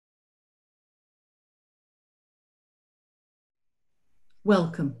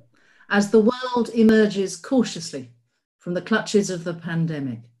Welcome. As the world emerges cautiously from the clutches of the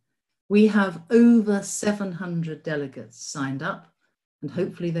pandemic, we have over 700 delegates signed up, and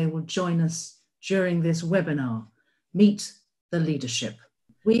hopefully they will join us during this webinar, Meet the Leadership.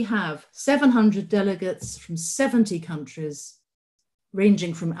 We have 700 delegates from 70 countries,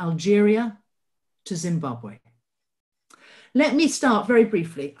 ranging from Algeria to Zimbabwe. Let me start very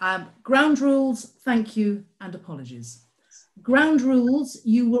briefly. Ground rules, thank you, and apologies. Ground rules,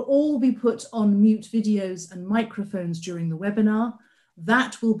 you will all be put on mute videos and microphones during the webinar.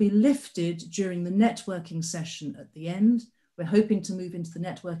 That will be lifted during the networking session at the end. We're hoping to move into the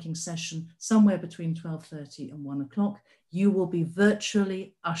networking session somewhere between 12:30 and 1 o'clock. You will be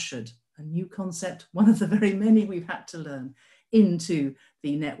virtually ushered, a new concept, one of the very many we've had to learn, into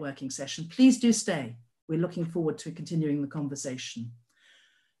the networking session. Please do stay. We're looking forward to continuing the conversation.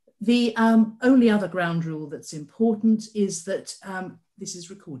 The only other ground rule that's important is that this is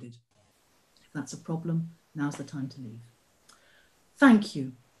recorded. If that's a problem, now's the time to leave. Thank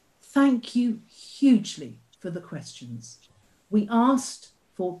you. Thank you hugely for the questions. We asked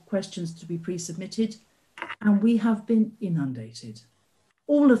for questions to be pre-submitted and we have been inundated.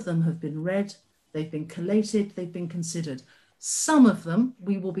 All of them have been read, they've been collated, they've been considered. Some of them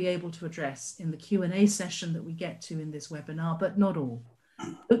we will be able to address in the Q&A session that we get to in this webinar, but not all.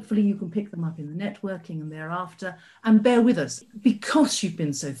 Hopefully you can pick them up in the networking and thereafter, and bear with us. Because you've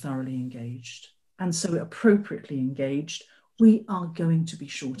been so thoroughly engaged and so appropriately engaged, we are going to be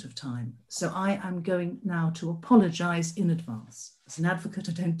short of time. So I am going now to apologise in advance. As an advocate,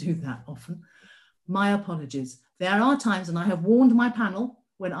 I don't do that often. My apologies. There are times, and I have warned my panel,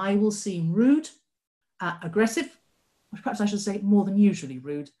 when I will seem rude, aggressive, or perhaps I should say more than usually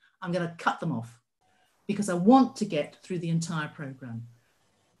rude. I'm going to cut them off because I want to get through the entire programme.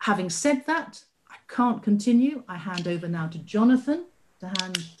 Having said that, I can't continue. I hand over now to Jonathan to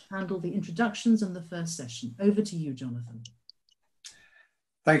handle the introductions and the first session. Over to you, Jonathan.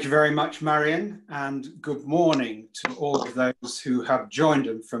 Thank you very much, Marion, and good morning to all of those who have joined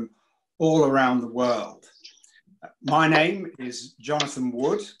us from all around the world. My name is Jonathan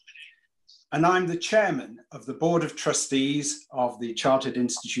Wood, and I'm the chairman of the Board of Trustees of the Chartered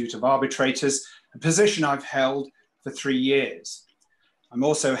Institute of Arbitrators, a position I've held for 3 years. I'm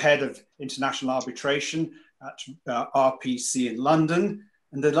also head of international arbitration at RPC in London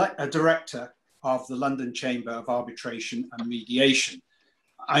and a director of the London Chamber of Arbitration and Mediation.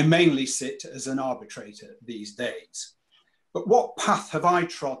 I mainly sit as an arbitrator these days. But what path have I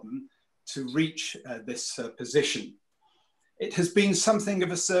trodden to reach this position? It has been something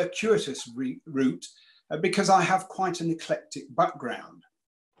of a circuitous route because I have quite an eclectic background.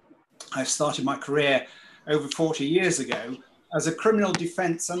 I started my career over 40 years ago as a criminal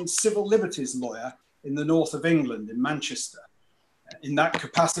defence and civil liberties lawyer in the north of England, in Manchester. In that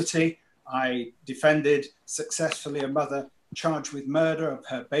capacity, I defended successfully a mother charged with murder of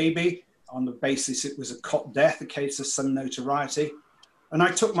her baby on the basis it was a cot death, a case of some notoriety. And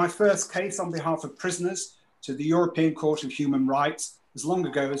I took my first case on behalf of prisoners to the European Court of Human Rights as long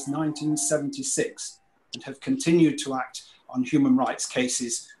ago as 1976 and have continued to act on human rights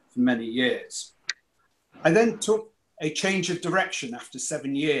cases for many years. I then took a change of direction after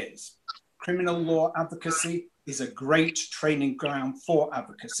 7 years. Criminal law advocacy is a great training ground for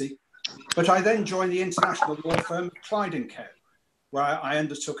advocacy, but I then joined the international law firm Clyde & Co, where I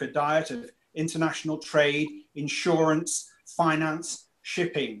undertook a diet of international trade, insurance, finance,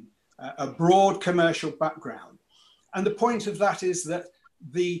 shipping, a broad commercial background. And the point of that is that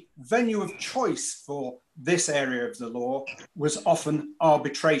the venue of choice for this area of the law was often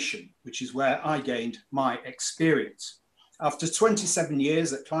arbitration, which is where I gained my experience. After 27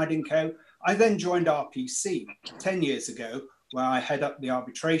 years at Clyde & Co, I then joined RPC 10 years ago, where I head up the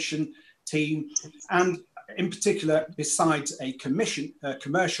arbitration team. And in particular, besides a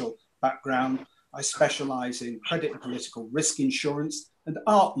commercial background, I specialize in credit and political risk insurance and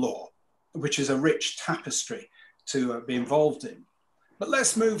art law, which is a rich tapestry to be involved in. But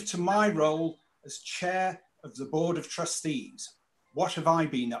let's move to my role as chair of the Board of Trustees. What have I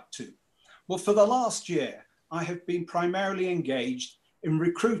been up to? Well, for the last year, I have been primarily engaged in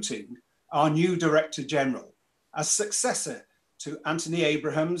recruiting our new Director General as successor to Anthony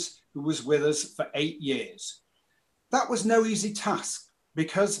Abrahams, who was with us for 8 years. That was no easy task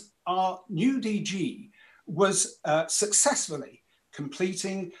because our new DG was successfully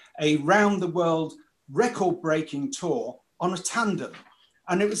completing a round-the-world record-breaking tour on a tandem.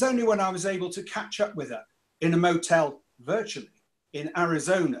 And it was only when I was able to catch up with her in a motel virtually in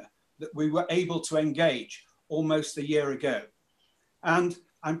Arizona that we were able to engage almost a year ago. And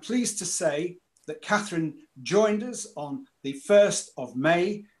I'm pleased to say that Catherine joined us on the 1st of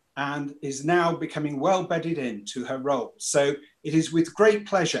May and is now becoming well bedded into her role. So it is with great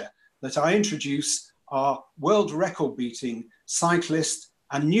pleasure that I introduce our world record beating cyclist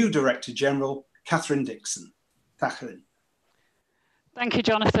and new Director General, Catherine Dixon. Catherine. Thank you,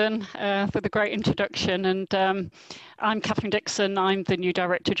 Jonathan, for the great introduction. And I'm Catherine Dixon. I'm the new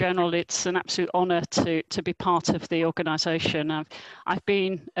Director General. It's an absolute honour to be part of the organisation. I've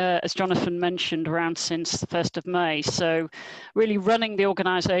been, as Jonathan mentioned, around since the 1st of May. So really running the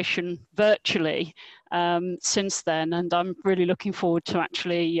organisation virtually since then. And I'm really looking forward to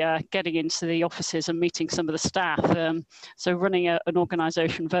actually getting into the offices and meeting some of the staff. So running an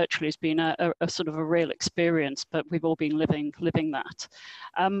organisation virtually has been a sort of a real experience, but we've all been living that.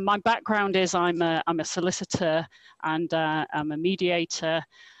 My background is I'm a solicitor and I'm a mediator.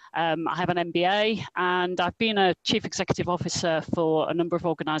 I have an MBA and I've been a Chief Executive Officer for a number of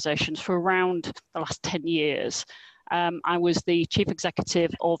organisations for around the last 10 years. I was the Chief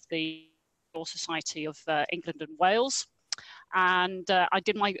Executive of the Royal Society of England and Wales. And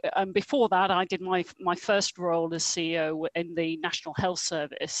before that, I did my first role as CEO in the National Health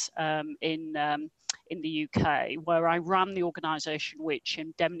Service in the UK, where I ran the organisation which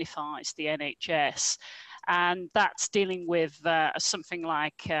indemnifies the NHS. And that's dealing with something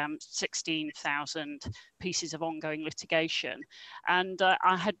like 16,000 pieces of ongoing litigation. And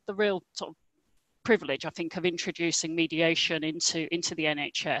I had the real sort of privilege, I think, of introducing mediation into the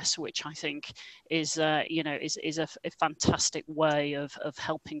NHS, which I think is a fantastic way of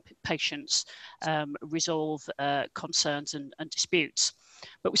helping patients resolve concerns and disputes.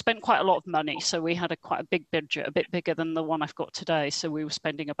 But we spent quite a lot of money, so we had quite a big budget, a bit bigger than the one I've got today. So we were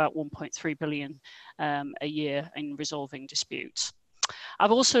spending about 1.3 billion a year in resolving disputes.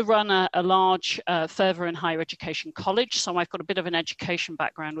 I've also run a large further and higher education college, so I've got a bit of an education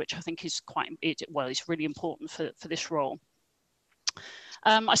background, which I think is it's really important for this role.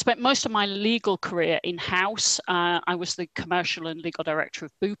 I spent most of my legal career in-house. I was the commercial and legal director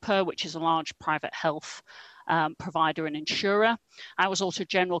of Bupa, which is a large private health provider and insurer. I was also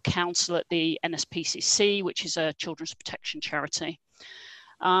general counsel at the NSPCC, which is a children's protection charity.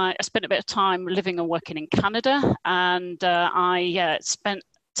 I spent a bit of time living and working in Canada, and I spent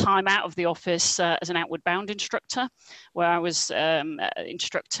time out of the office as an outward bound instructor, where I was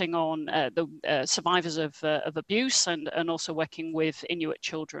instructing on the survivors of abuse and also working with Inuit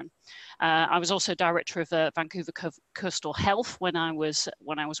children. I was also director of Vancouver Coastal Health when I was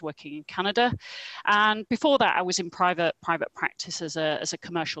working in Canada, and before that I was in private practice as a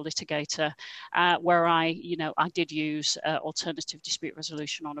commercial litigator, where I did use alternative dispute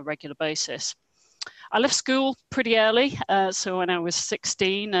resolution on a regular basis. I left school pretty early, so when I was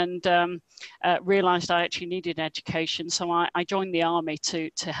 16, and realised I actually needed education, so I joined the army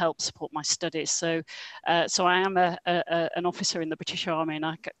to help support my studies. So I am an officer in the British Army, and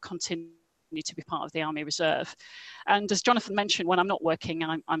I continue to be part of the Army Reserve. And as Jonathan mentioned, when I'm not working,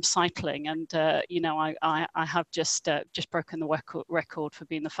 I'm cycling, and I have just broken the record for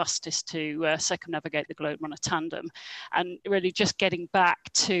being the fastest to circumnavigate the globe on a tandem, and really just getting back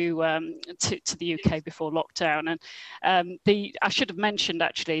to the UK before lockdown. And I should have mentioned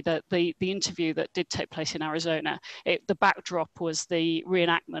actually that the interview that did take place in Arizona, the backdrop was the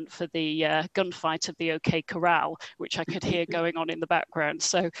reenactment for the gunfight of the OK Corral, which I could hear going on in the background.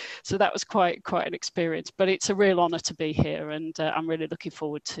 So that was quite an experience, but it's a real honor to be here, and I'm really looking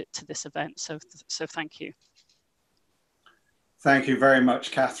forward to this event. So thank you. Thank you very much,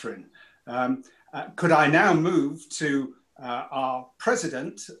 Catherine. Could I now move to our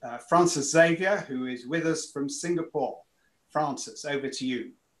president, Francis Xavier, who is with us from Singapore. Francis, over to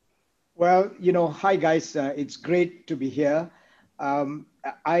you. Well, hi guys, it's great to be here.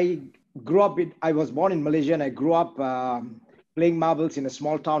 I was born in Malaysia, and I grew up playing marbles in a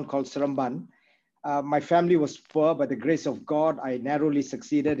small town called Seremban. My family was poor. By the grace of God, I narrowly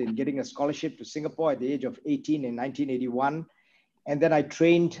succeeded in getting a scholarship to Singapore at the age of 18 in 1981. And then I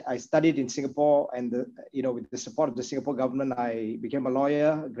studied in Singapore, and with the support of the Singapore government, I became a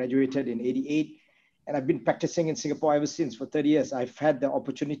lawyer, graduated in 88. And I've been practicing in Singapore ever since for 30 years. I've had the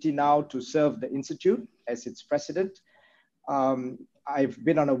opportunity now to serve the Institute as its president. I've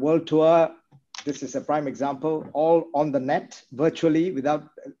been on a world tour. This is a prime example, all on the net, virtually, without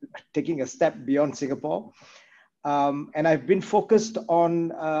taking a step beyond Singapore. And I've been focused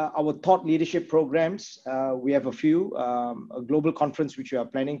on our thought leadership programs. We have a few, a global conference which we are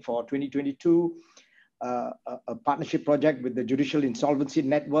planning for 2022, a partnership project with the Judicial Insolvency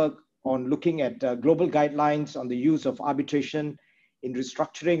Network on looking at global guidelines on the use of arbitration in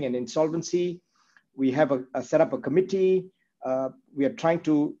restructuring and insolvency. We have set up a committee We are trying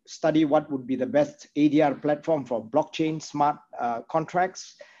to study what would be the best ADR platform for blockchain smart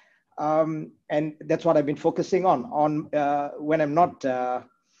contracts. And that's what I've been focusing on when I'm not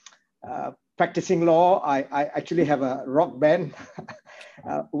practicing law. I actually have a rock band,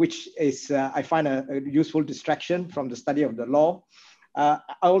 which is, I find a useful distraction from the study of the law. I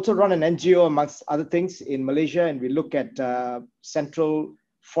also run an NGO, amongst other things, in Malaysia, and we look at central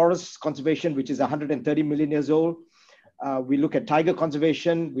forest conservation, which is 130 million years old. We look at tiger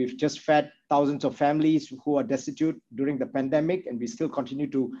conservation. We've just fed thousands of families who are destitute during the pandemic, and we still continue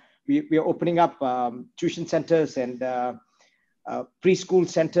to, we are opening up tuition centers and preschool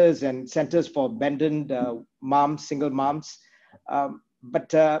centers and centers for abandoned moms, single moms.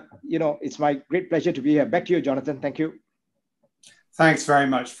 You know, it's my great pleasure to be here. Back to you, Jonathan. Thank you. Thanks very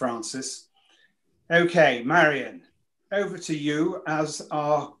much, Francis. Okay, Marion, over to you as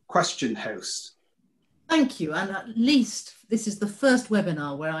our question host. Thank you. And at least this is the first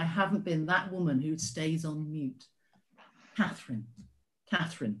webinar where I haven't been that woman who stays on mute. Catherine,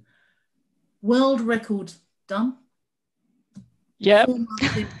 world record done? Yeah.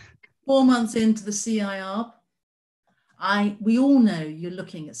 4 months into the CIArb. We all know you're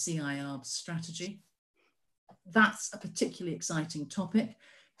looking at C.Arb strategy. That's a particularly exciting topic.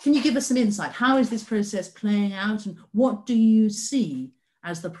 Can you give us some insight? How is this process playing out, and what do you see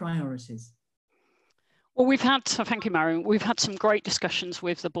as the priorities? Well, thank you, Marion. We've had some great discussions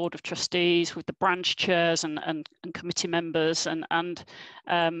with the Board of Trustees, with the branch chairs and committee members and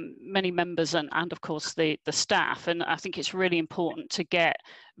many members and of course the staff. And I think it's really important to get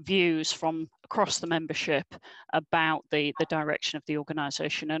views from across the membership about the direction of the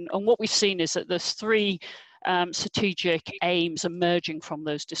organisation. And what we've seen is that there's three strategic aims emerging from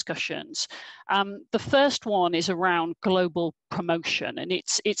those discussions. The first one is around global promotion, and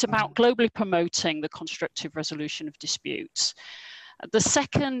it's about globally promoting the constructive resolution of disputes. The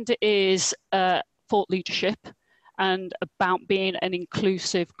second is thought leadership and about being an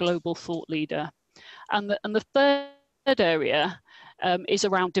inclusive global thought leader. And the third area is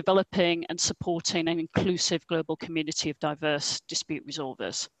around developing and supporting an inclusive global community of diverse dispute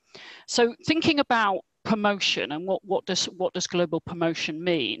resolvers. So thinking about promotion and what does global promotion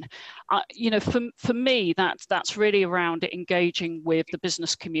mean? You know, for me, that's really around engaging with the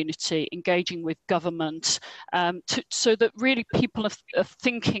business community, engaging with government, so that really people are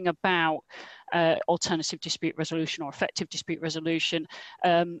thinking about alternative dispute resolution or effective dispute resolution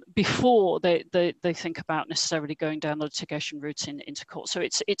before they think about necessarily going down the litigation route into court. So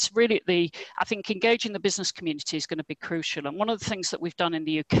it's really I think engaging the business community is going to be crucial. And one of the things that we've done in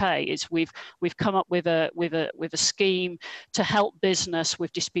the UK is we've come up with a scheme to help business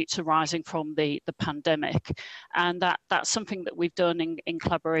with disputes arising from the pandemic, and that's something that we've done in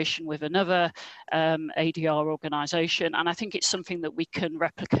collaboration with another ADR organisation, and I think it's something that we can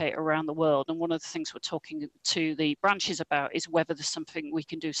replicate around the world. And one of the things we're talking to the branches about is whether there's something we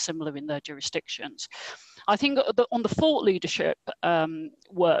can do similar in their jurisdictions. I think on the thought leadership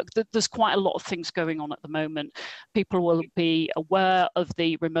work, there's quite a lot of things going on at the moment. People will be aware of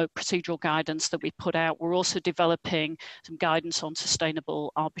the remote procedural guidance that we put out. We're also developing some guidance on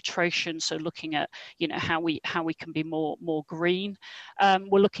sustainable arbitration, so looking at, you know, how we can be more green.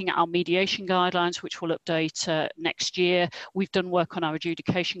 We're looking at our mediation guidelines, which we'll update next year. We've done work on our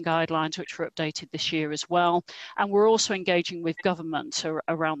adjudication guidelines, which were updated this year as well. And we're also engaging with governments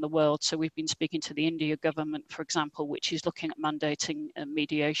around the world. So we've been speaking to the India government, for example, which is looking at mandating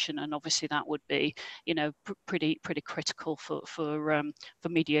mediation, and obviously that would be, you know, pretty critical for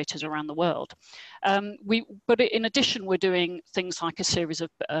mediators around the world. But in addition, we're doing things like a series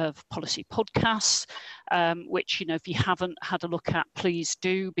of policy podcasts, which, you know, if you haven't had a look at, please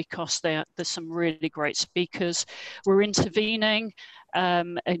do, because there's some really great speakers. We're intervening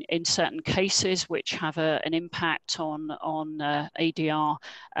in certain cases which have an impact on ADR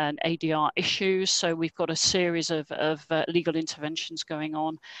and ADR issues. So we've got a series of legal interventions going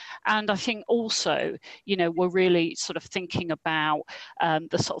on. And I think also, you know, we're really sort of thinking about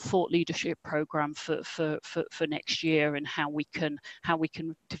the sort of thought leadership program for next year, and how we can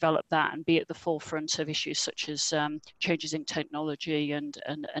develop that and be at the forefront of issues such as changes in technology and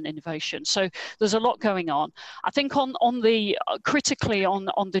innovation. So there's a lot going on. I think on the critical critically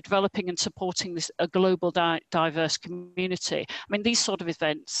on the developing and supporting this a global diverse community. I mean, these sort of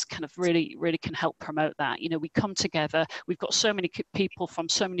events kind of really can help promote that. You know, we come together, we've got so many people from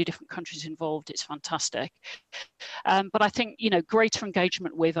so many different countries involved, it's fantastic. But I think, you know, greater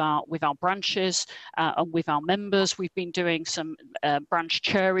engagement with our branches and with our members. We've been doing some branch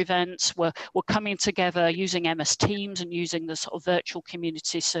chair events. We're coming together using MS Teams and using the sort of virtual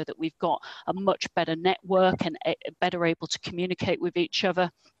community so that we've got a much better network and better able to communicate with each other.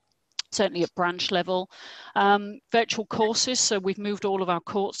 Certainly at branch level. Virtual courses, so we've moved all of our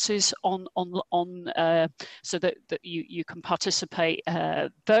courses on so that you can participate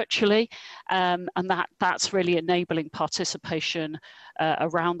virtually, and that's really enabling participation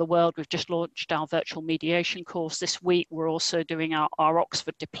around the world. We've just launched our virtual mediation course this week. We're also doing our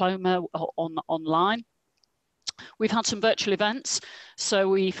Oxford diploma online. We've had some virtual events. So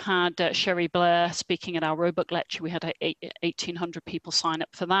we've had Sherry Blair speaking at our Roebuck lecture. We had 1,800 people sign up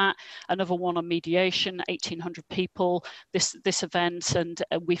for that. Another one on mediation, 1,800 people, this event. And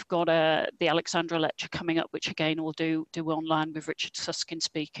we've got the Alexandra lecture coming up, which again we'll do online with Richard Susskind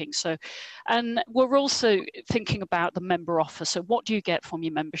speaking. So, and we're also thinking about the member offer. So what do you get from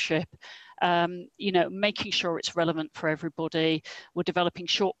your membership? You know, making sure it's relevant for everybody. We're developing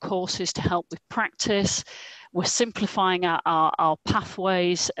short courses to help with practice. We're simplifying our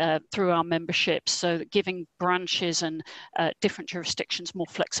pathways through our memberships, so that giving branches and different jurisdictions more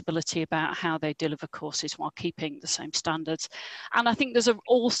flexibility about how they deliver courses while keeping the same standards. And I think there's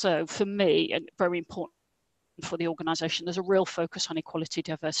also, for me, and very important for the organisation, there's a real focus on equality,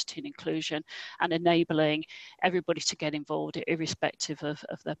 diversity and inclusion and enabling everybody to get involved irrespective of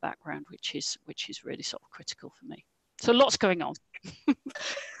their background, which is really sort of critical for me. So lots going on.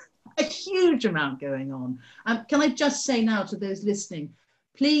 A huge amount going on. Can I just say now to those listening,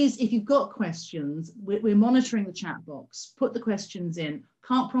 please, if you've got questions, we're monitoring the chat box, put the questions in.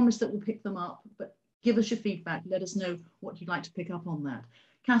 Can't promise that we'll pick them up, but give us your feedback. Let us know what you'd like to pick up on that.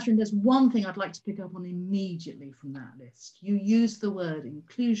 Catherine, there's one thing I'd like to pick up on immediately from that list. You use the word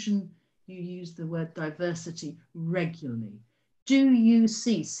inclusion, you use the word diversity regularly. Do you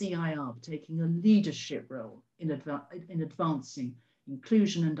see C.IArb taking a leadership role in advancing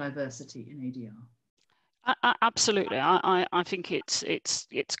inclusion and diversity in ADR? Absolutely, I think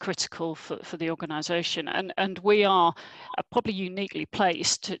it's critical for the organisation, and we are probably uniquely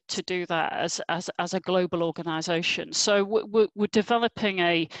placed to do that as a global organisation. So we're developing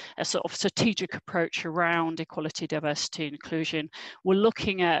a sort of strategic approach around equality, diversity, and inclusion. We're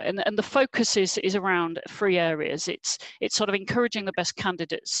looking at, and the focus is around 3 areas. It's sort of encouraging the best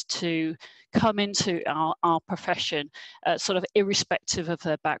candidates to come into our profession, sort of irrespective of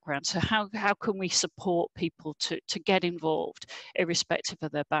their background. So how can we support people to get involved irrespective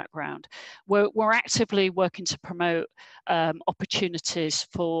of their background? We're actively working to promote opportunities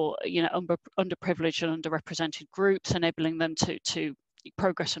for, you know, underprivileged and underrepresented groups, enabling them to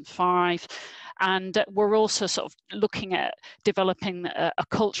progress and thrive. And we're also sort of looking at developing a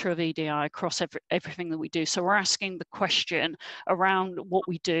culture of EDI across everything that we do. So we're asking the question around what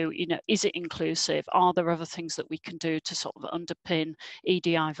we do, you know, is it inclusive? Are there other things that we can do to sort of underpin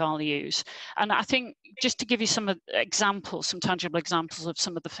EDI values? And I think just to give you some examples, some tangible examples of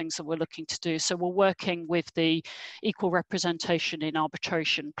some of the things that we're looking to do. So we're working with the Equal Representation in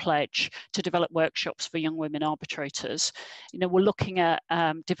Arbitration Pledge to develop workshops for young women arbitrators. You know, we're looking at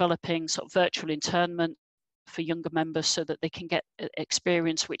developing sort of virtual internment for younger members so that they can get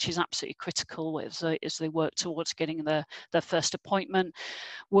experience, which is absolutely critical as they work towards getting their first appointment.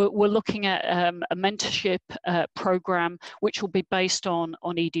 We're looking at a mentorship program, which will be based on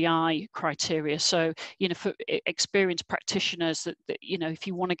EDI criteria. So, you know, for experienced practitioners that you know, if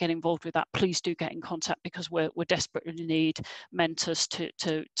you want to get involved with that, please do get in contact, because we're desperately need mentors to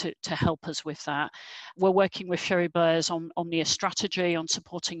help us with that. We're working with Sherry Blair's on the strategy on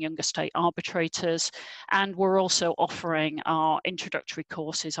supporting younger state arbitrators, and we're also offering our introductory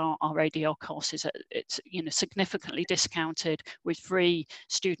courses, our ADR courses, it's, you know, significantly discounted with free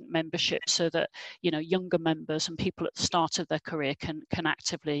student membership, so that, you know, younger members and people at the start of their career can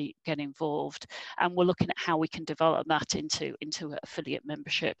actively get involved. And we're looking at how we can develop that into affiliate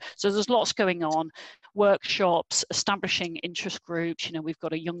membership. So there's lots going on, workshops, establishing interest groups. You know, we've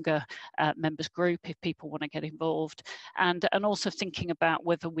got a younger members group if people want to get involved, and also thinking about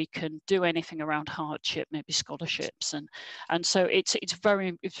whether we can do anything around hardship, maybe scholarships, and so it's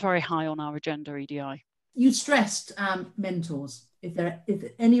very high on our agenda, EDI. You stressed mentors.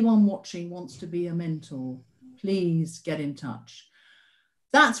 If anyone watching wants to be a mentor, please get in touch.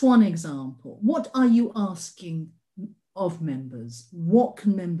 That's one example. What are you asking of members? What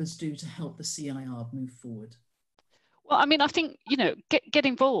can members do to help the C.IArb move forward? Well, I mean, I think, you know, get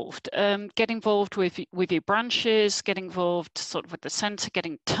involved with your branches, get involved sort of with the centre, get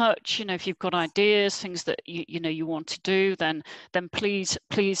in touch. You know, if you've got ideas, things that you know you want to do, then please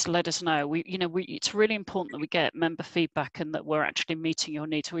let us know. It's really important that we get member feedback and that we're actually meeting your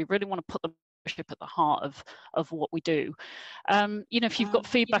needs. We really want to put the membership at the heart of what we do. You know, if you've got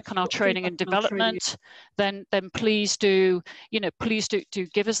feedback on our training and development, then please do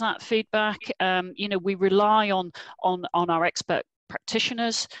give us that feedback. You know, we rely on our expert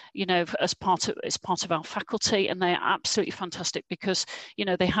practitioners, you know, as part of our faculty, and they are absolutely fantastic because, you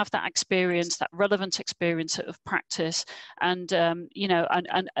know, they have that experience, that relevant experience of practice, and you know,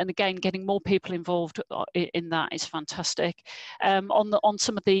 and again, getting more people involved in that is fantastic. On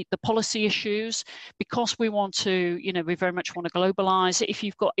some of the policy issues, because we want to, you know, we very much want to globalize. If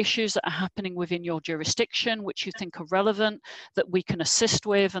you've got issues that are happening within your jurisdiction which you think are relevant, that we can assist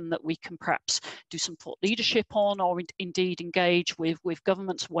with, and that we can perhaps do some thought leadership on, or indeed engage with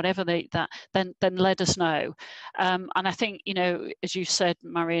governments, whatever then let us know. And I think, you know, as you said,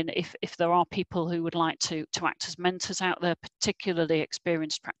 Marion, if there are people who would like to act as mentors out there, particularly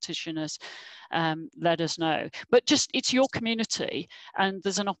experienced practitioners, let us know. But just, it's your community, and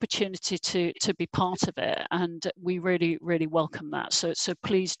there's an opportunity to be part of it, and we really welcome that. So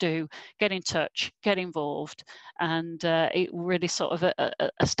please do get in touch, get involved, and it really sort of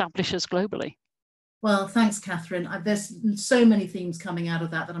establish us globally. Well, thanks, Catherine. There's so many themes coming out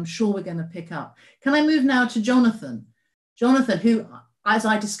of that I'm sure we're going to pick up. Can I move now to Jonathan? Jonathan, who, as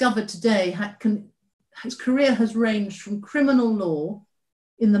I discovered today, his career has ranged from criminal law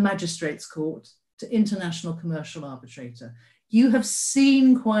in the magistrates' court to international commercial arbitrator. You have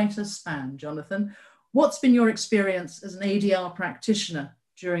seen quite a span, Jonathan. What's been your experience as an ADR practitioner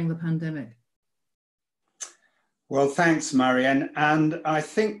during the pandemic? Well, thanks, Marion. And I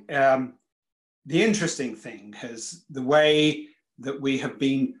think the interesting thing is the way that we have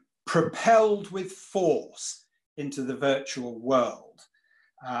been propelled with force into the virtual world,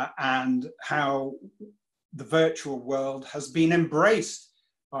 and how the virtual world has been embraced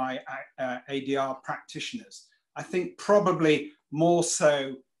by ADR practitioners. I think probably more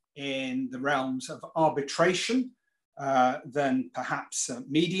so in the realms of arbitration than perhaps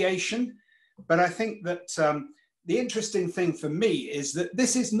mediation. But I think that the interesting thing for me is that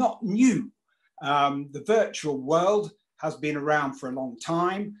this is not new. The virtual world has been around for a long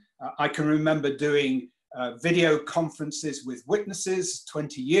time. I can remember doing video conferences with witnesses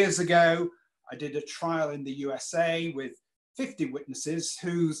 20 years ago. I did a trial in the USA with 50 witnesses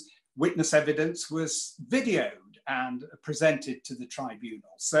whose witness evidence was videoed and presented to the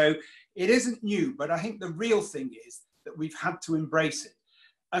tribunal. So it isn't new, but I think the real thing is that we've had to embrace it.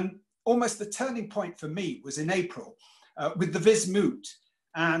 And almost the turning point for me was in April with the VisMoot.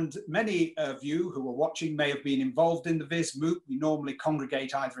 And many of you who are watching may have been involved in the VisMoot. We normally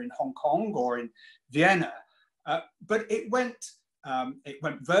congregate either in Hong Kong or in Vienna, but it went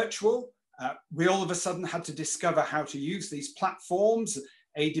virtual. We all of a sudden had to discover how to use these platforms,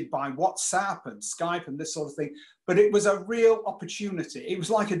 aided by WhatsApp and Skype and this sort of thing. But it was a real opportunity. It was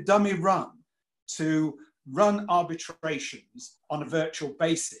like a dummy run to run arbitrations on a virtual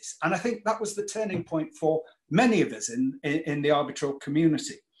basis. And I think that was the turning point for many of us in the arbitral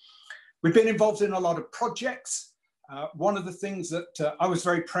community. We've been involved in a lot of projects. One of the things that I was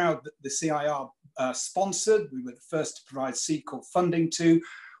very proud that the CIArb sponsored, we were the first to provide C-Corp funding to,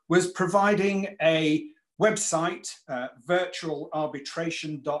 was providing a website,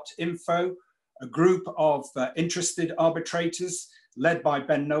 virtualarbitration.info, a group of interested arbitrators led by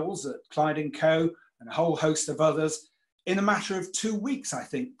Ben Knowles at Clyde & Co. and a whole host of others, in a matter of 2 weeks, I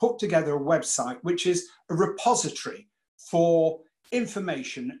think, put together a website which is a repository for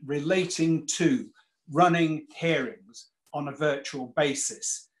information relating to running hearings on a virtual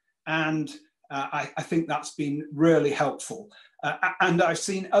basis. And I think that's been really helpful. And I've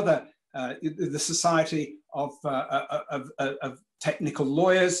seen other, the Society of Technical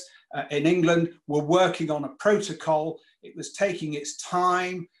Lawyers in England were working on a protocol. It was taking its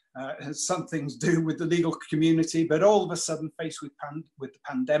time, has some things to do with the legal community, but all of a sudden, faced with the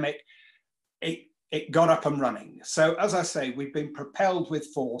pandemic, it got up and running. So as I say, we've been propelled with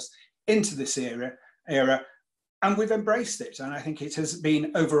force into this era, and we've embraced it. And I think it has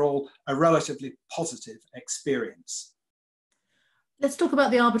been overall a relatively positive experience. Let's talk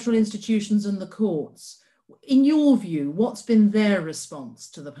about the arbitral institutions and the courts. In your view, what's been their response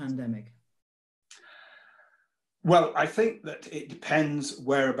to the pandemic? Well, I think that it depends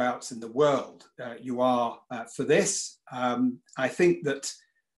whereabouts in the world you are for this. I think that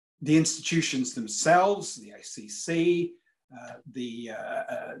the institutions themselves, the ACC, the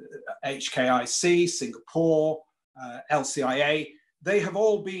HKIC, Singapore, LCIA, they have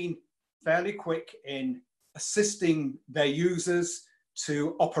all been fairly quick in assisting their users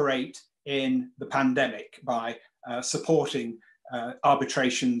to operate in the pandemic by supporting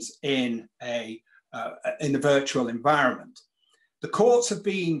arbitrations in a virtual environment. The courts have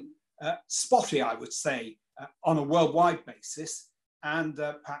been spotty, I would say, on a worldwide basis, and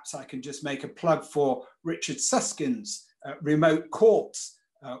perhaps I can just make a plug for Richard Susskind's Remote Courts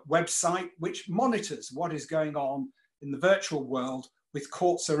website, which monitors what is going on in the virtual world with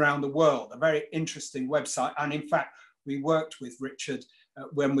courts around the world. A very interesting website, and in fact, we worked with Richard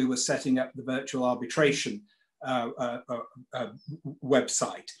when we were setting up the virtual arbitration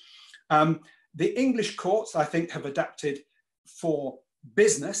website. The English courts, I think, have adapted for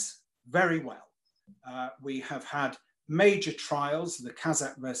business very well. We have had major trials, the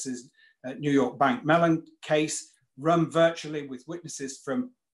Kazakh versus New York Bank Mellon case, run virtually with witnesses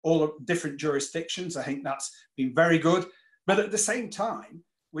from all different jurisdictions. I think that's been very good. But at the same time,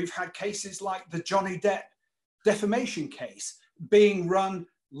 we've had cases like the Johnny Depp defamation case being run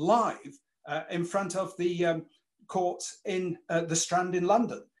live in front of the courts in the Strand in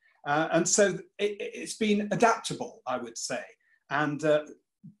London. And so it's been adaptable, I would say. And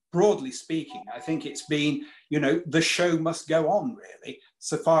broadly speaking, I think it's been, you know, the show must go on, really,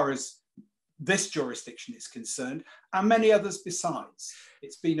 so far as this jurisdiction is concerned, and many others besides.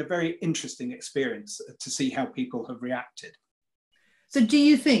 It's been a very interesting experience to see how people have reacted. So do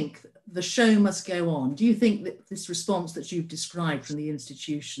you think the show must go on? Do you think that this response that you've described from the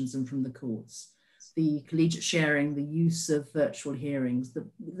institutions and from the courts, the collegiate sharing, the use of virtual hearings, the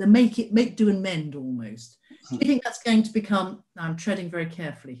make do and mend almost, do you think that's going to become, now I'm treading very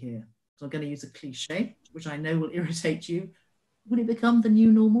carefully here, so I'm going to use a cliche, which I know will irritate you, will it become the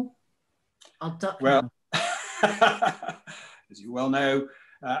new normal? I'll duck. Well, as you well know,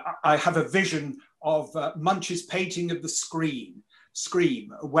 I have a vision of Munch's painting of the scream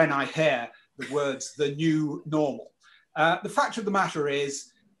when I hear the words, the new normal. The fact of the matter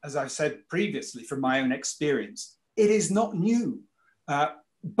is, as I've said previously from my own experience, it is not new.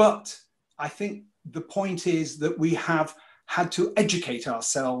 But I think the point is that we have had to educate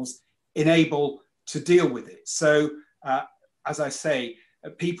ourselves in able to deal with it. So, as I say,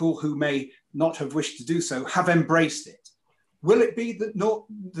 people who may not have wished to do so have embraced it. Will it be the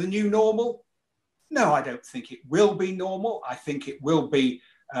new normal? No, I don't think it will be normal. I think it will be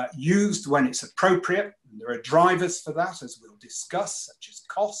used when it's appropriate. And there are drivers for that, as we'll discuss, such as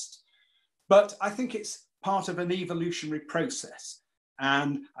cost. But I think it's part of an evolutionary process.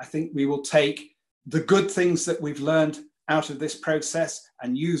 And I think we will take the good things that we've learned out of this process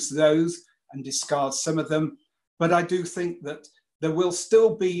and use those and discard some of them. But I do think that there will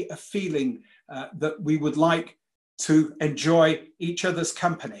still be a feeling that we would like to enjoy each other's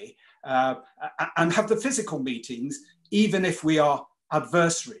company and have the physical meetings, even if we are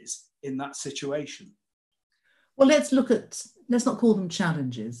adversaries in that situation. Well, let's not call them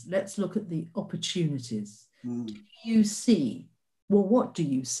challenges. Let's look at the opportunities. Do you see, well, what do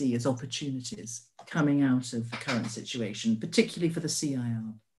you see as opportunities coming out of the current situation, particularly for the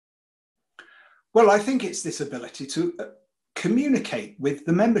C.I.Arb? Well, I think it's this ability to communicate with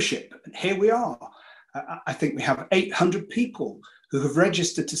the membership. And here we are. I think we have 800 people who have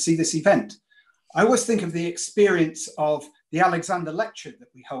registered to see this event. I always think of the experience of the Alexander Lecture that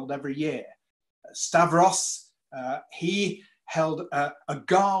we hold every year. Stavros, he held a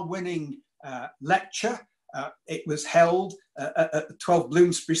GAR-winning lecture. It was held at 12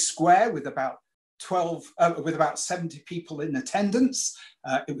 Bloomsbury Square with about 70 people in attendance.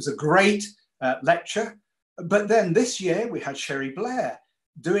 It was a great lecture. But then this year we had Sherry Blair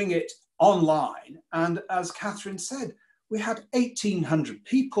doing it online. And as Catherine said, we had 1,800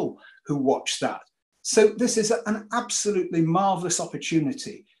 people who watched that. So this is an absolutely marvelous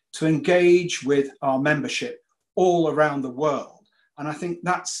opportunity to engage with our membership all around the world. And I think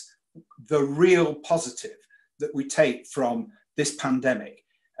that's the real positive that we take from this pandemic.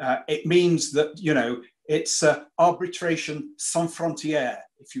 It means that, you know, it's arbitration sans frontières,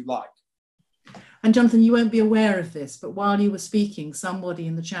 if you like. And Jonathan, you won't be aware of this, but while you were speaking, somebody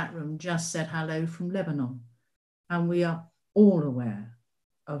in the chat room just said hello from Lebanon. And we are all aware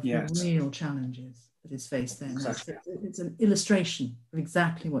of the real challenges that is faced there. Exactly. It's an illustration of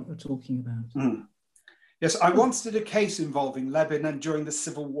exactly what you're talking about. Yes, I once did a case involving Lebanon during the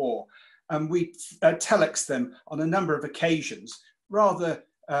Civil War, and we telexed them on a number of occasions, rather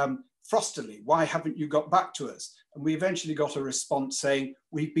frostily, why haven't you got back to us? And we eventually got a response saying,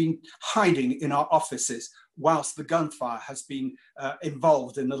 we've been hiding in our offices whilst the gunfire has been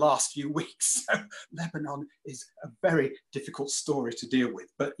involved in the last few weeks. So Lebanon is a very difficult story to deal with.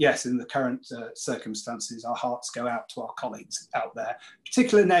 But yes, in the current circumstances, our hearts go out to our colleagues out there,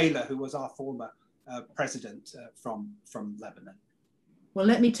 particularly Naila, who was our former president from Lebanon. Well,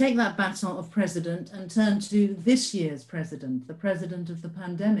 let me take that baton of president and turn to this year's president, the president of the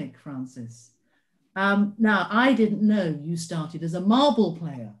pandemic, Francis. Now, I didn't know you started as a marble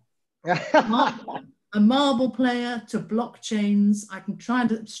player. A marble player to blockchains.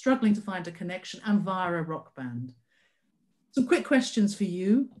 Struggling to find a connection, and via a rock band. Some quick questions for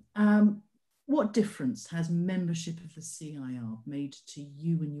you. What difference has membership of the CIArb made to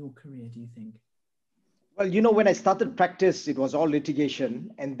you in your career, do you think? Well, you know, when I started practice, it was all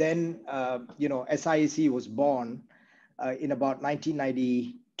litigation. And then, you know, SIAC was born in about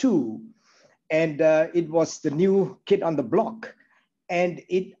 1992. And it was the new kid on the block. And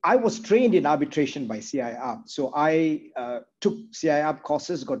I was trained in arbitration by CIArb. So I took CIArb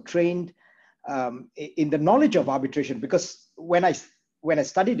courses, got trained in the knowledge of arbitration, because when I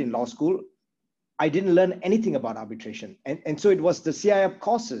studied in law school, I didn't learn anything about arbitration. And so it was the CIArb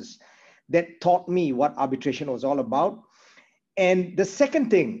courses that taught me what arbitration was all about. And the second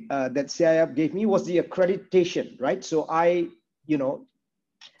thing that CIArb gave me was the accreditation, right? So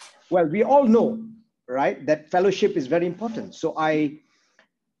well, we all know, right, that fellowship is very important. So I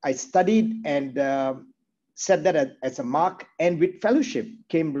studied and set that as a mark, and with fellowship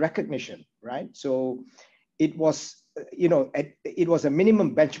came recognition, right? So it was, you know, it was a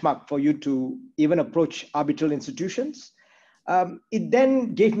minimum benchmark for you to even approach arbitral institutions. It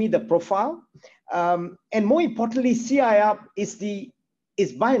then gave me the profile, and more importantly, CIArb is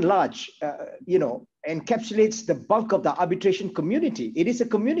by and large, you know, encapsulates the bulk of the arbitration community. It is a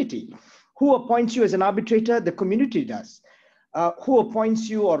community. Who appoints you as an arbitrator? The community does. Who appoints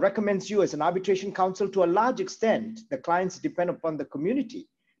you or recommends you as an arbitration counsel? To a large extent, the clients depend upon the community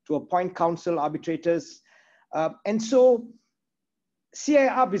to appoint counsel, arbitrators. And so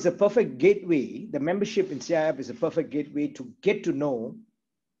CIArb is a perfect gateway. The membership in CIArb is a perfect gateway to get to know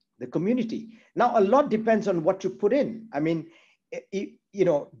the community. Now, a lot depends on what you put in. I mean, you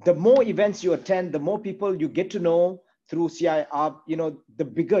know, the more events you attend, the more people you get to know through CIArb, you know, the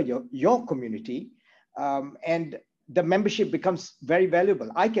bigger your community, and the membership becomes very valuable.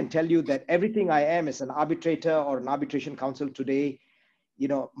 I can tell you that everything I am as an arbitrator or an arbitration counsel today, you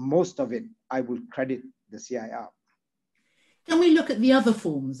know, most of it I will credit the CIArb. Can we look at the other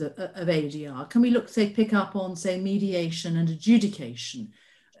forms of ADR? Can we pick up on, say, mediation and adjudication?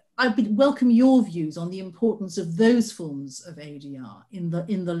 I would welcome your views on the importance of those forms of ADR in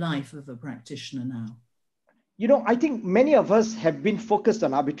the life of a practitioner now. You know, I think many of us have been focused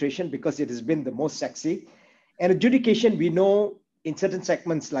on arbitration because it has been the most sexy. And adjudication, we know in certain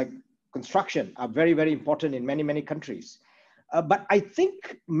segments like construction are very, very important in many, many countries. But I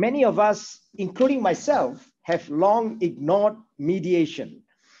think many of us, including myself, have long ignored mediation.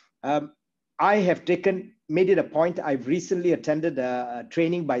 I have made it a point. I've recently attended a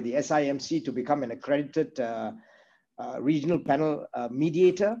training by the SIMC to become an accredited regional panel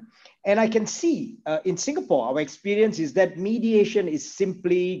mediator. And I can see in Singapore, our experience is that mediation is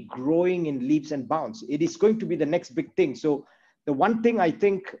simply growing in leaps and bounds. It is going to be the next big thing. So the one thing I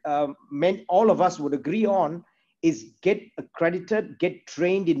think all of us would agree on is get accredited, get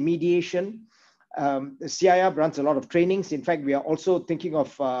trained in mediation. CIArb runs a lot of trainings. In fact, we are also thinking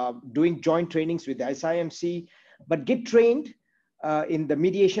of doing joint trainings with the SIMC, but get trained in the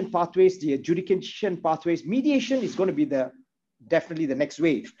mediation pathways, the adjudication pathways. Mediation is going to be definitely the next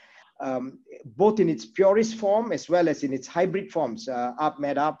wave, both in its purest form as well as in its hybrid forms.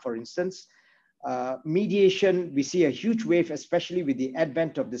 ARB-MED-ARB, for instance. Mediation, we see a huge wave, especially with the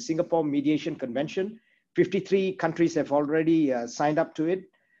advent of the Singapore Mediation Convention. 53 countries have already signed up to it.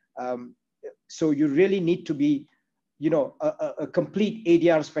 So you really need to be, you know, a complete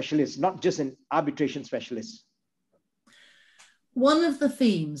ADR specialist, not just an arbitration specialist. One of the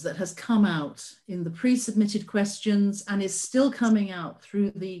themes that has come out in the pre-submitted questions and is still coming out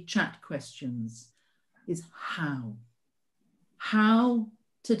through the chat questions is how. How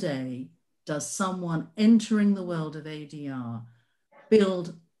today does someone entering the world of ADR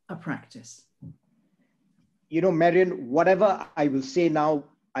build a practice? You know, Marion, whatever I will say now,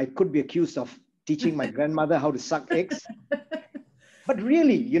 I could be accused of teaching my grandmother how to suck eggs. But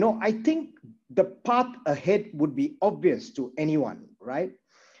really, you know, I think the path ahead would be obvious to anyone, right?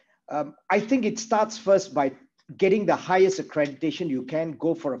 I think it starts first by getting the highest accreditation you can,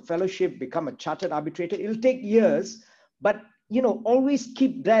 go for a fellowship, become a chartered arbitrator. It'll take years, but, you know, always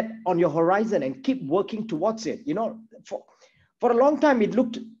keep that on your horizon and keep working towards it. You know, for a long time, it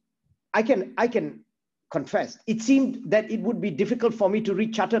looked, I can confess, it seemed that it would be difficult for me to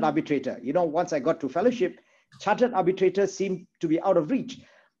reach chartered arbitrator. You know, once I got to fellowship, chartered arbitrator seemed to be out of reach.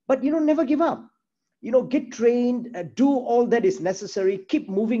 But, you know, never give up. You know, get trained, do all that is necessary, keep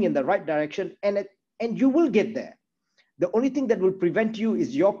moving in the right direction, and you will get there. The only thing that will prevent you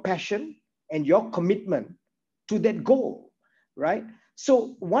is your passion and your commitment to that goal, right?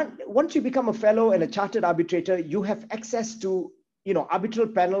 So once you become a fellow and a chartered arbitrator, you have access to, you know, arbitral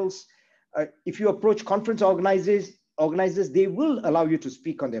panels. If you approach conference organizers, they will allow you to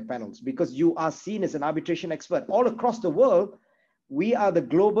speak on their panels because you are seen as an arbitration expert. All across the world, we are the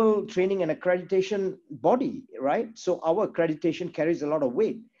global training and accreditation body, right? So our accreditation carries a lot of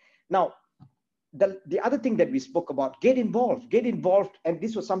weight. Now, the other thing that we spoke about, get involved, and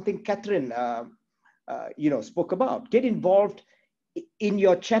this was something Catherine, you know, spoke about. Get involved in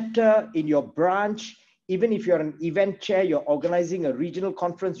your chapter, in your branch. Even if you're an event chair, you're organizing a regional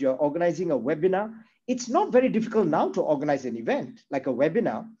conference, you're organizing a webinar. It's not very difficult now to organize an event like a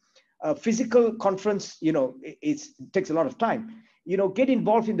webinar. A physical conference, you know, it takes a lot of time. You know, get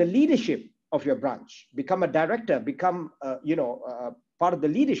involved in the leadership of your branch. Become a director, become, you know, part of the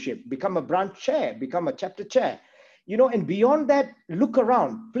leadership, become a branch chair, become a chapter chair. You know, and beyond that, look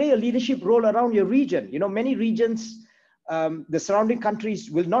around, play a leadership role around your region. You know, many regions, the surrounding countries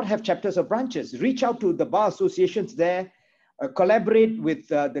will not have chapters or branches. Reach out to the bar associations there, collaborate with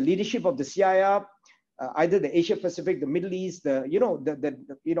the leadership of the CIArb, either the Asia Pacific, the Middle East, or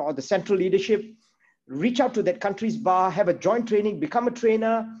the central leadership. Reach out to that country's bar, have a joint training, become a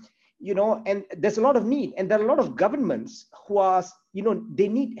trainer, you know, and there's a lot of need. And there are a lot of governments who are, you know, they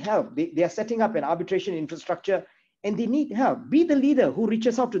need help. They are setting up an arbitration infrastructure and they need help. Be the leader who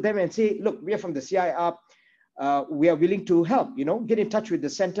reaches out to them and say, look, we are from the CIArb. We are willing to help, you know, get in touch with the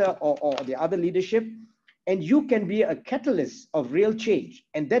center or the other leadership, and you can be a catalyst of real change,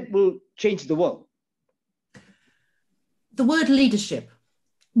 and that will change the world. The word leadership,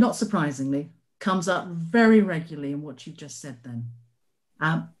 not surprisingly, comes up very regularly in what you've just said then.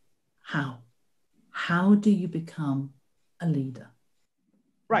 How do you become a leader?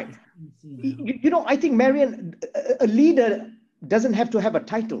 Right. You know, I think, Marion, a leader doesn't have to have a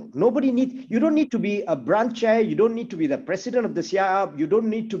title. You don't need to be a branch chair. You don't need to be the president of the CIArb. You don't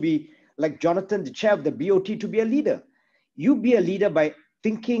need to be like Jonathan, the chair of the BOT, to be a leader. You be a leader by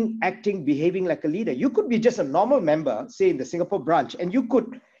thinking, acting, behaving like a leader. You could be just a normal member, say in the Singapore branch, and you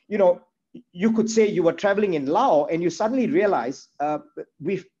could, you know, you could say you were traveling in Laos and you suddenly realize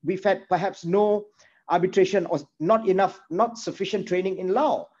we've had perhaps no arbitration or not sufficient training in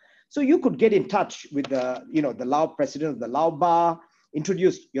Laos. So you could get in touch with the Lao president of the Lao bar,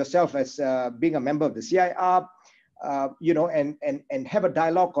 introduce yourself as being a member of the CIArb, you know, and have a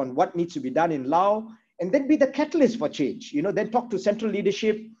dialogue on what needs to be done in Lao, and then be the catalyst for change. You know, then talk to central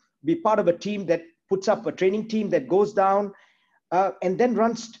leadership, be part of a team that puts up a training team that goes down, and then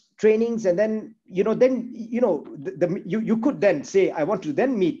runs trainings, and then you could then say, I want to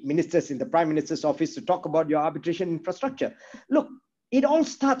then meet ministers in the Prime Minister's office to talk about your arbitration infrastructure. Look. It all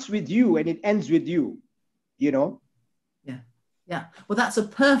starts with you and it ends with you, you know? Yeah. Well, that's a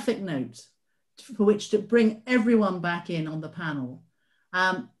perfect note for which to bring everyone back in on the panel.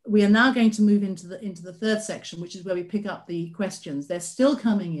 We are now going to move into the third section, which is where we pick up the questions. They're still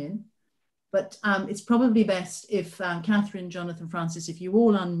coming in, but it's probably best if Catherine, Jonathan, Francis, if you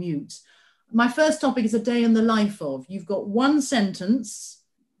all unmute. My first topic is a day in the life of. You've got one sentence.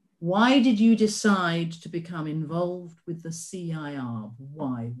 Why did you decide to become involved with the CIArb?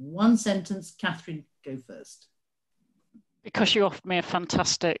 Why? One sentence. Catherine, go first. Because you offered me a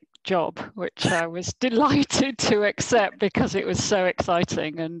fantastic job, which I was delighted to accept because it was so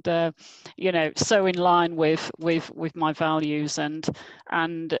exciting and you know, so in line with my values and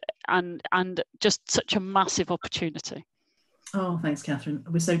just such a massive opportunity. Oh, thanks, Catherine.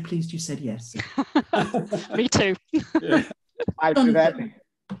 We're so pleased you said yes. Me too. Yeah. I do that.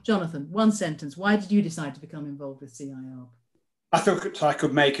 Jonathan, one sentence. Why did you decide to become involved with CIArb? I thought I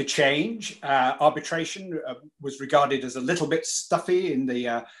could make a change. Arbitration was regarded as a little bit stuffy in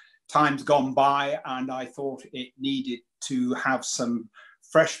the times gone by, and I thought it needed to have some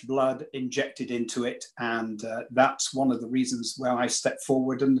fresh blood injected into it. And that's one of the reasons where I stepped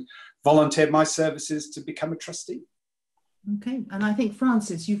forward and volunteered my services to become a trustee. Okay, and I think,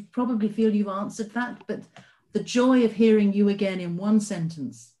 Francis, you probably feel you've answered that, but the joy of hearing you again in one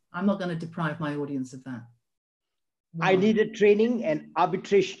sentence, I'm not going to deprive my audience of that. Wow. I needed training and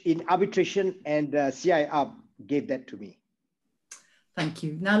arbitration, and C.Arb gave that to me. Thank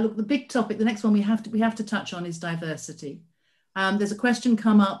you. Now, look, the big topic, the next one we have to touch on is diversity. There's a question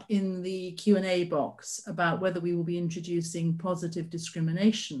come up in the Q&A box about whether we will be introducing positive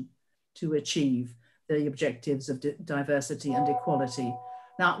discrimination to achieve the objectives of diversity and equality.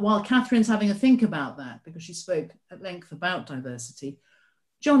 Now, while Catherine's having a think about that, because she spoke at length about diversity,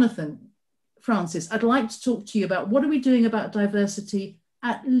 Jonathan, Francis, I'd like to talk to you about what are we doing about diversity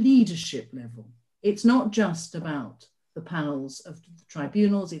at leadership level? It's not just about the panels of the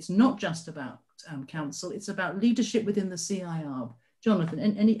tribunals, it's not just about council, it's about leadership within the CIArb. Jonathan,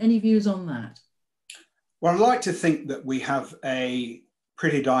 any views on that? Well, I'd like to think that we have a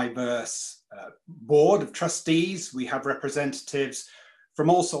pretty diverse board of trustees. We have representatives from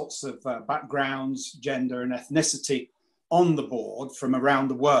all sorts of backgrounds, gender and ethnicity on the board from around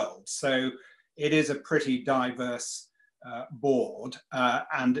the world. So it is a pretty diverse board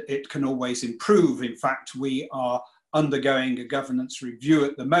and it can always improve. In fact, we are undergoing a governance review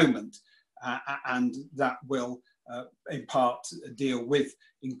at the moment and that will in part deal with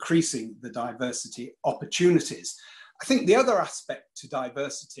increasing the diversity opportunities. I think the other aspect to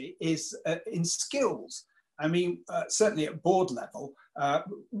diversity is in skills. I mean, certainly at board level,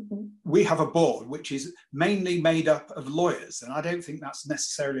 we have a board which is mainly made up of lawyers, and I don't think that's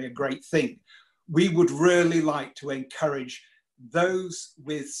necessarily a great thing. We would really like to encourage those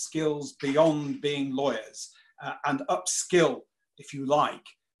with skills beyond being lawyers and upskill, if you like,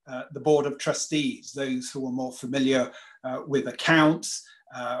 the board of trustees, those who are more familiar with accounts,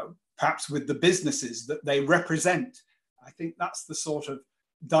 perhaps with the businesses that they represent. I think that's the sort of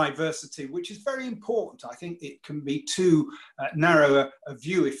diversity which is very important. I think it can be too narrow a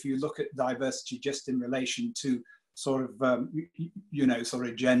view if you look at diversity just in relation to sort of, you know, sort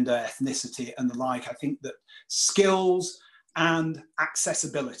of gender, ethnicity and the like. I think that skills and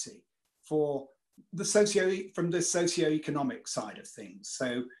accessibility for the from the socio-economic side of things.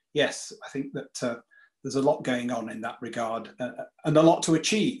 So yes, I think that there's a lot going on in that regard and a lot to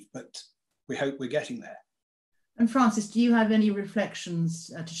achieve, but we hope we're getting there. And Francis, do you have any reflections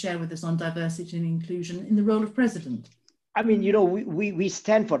to share with us on diversity and inclusion in the role of president? I mean, you know, we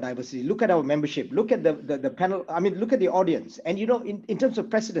stand for diversity. Look at our membership. Look at the panel. I mean, look at the audience. And, you know, in terms of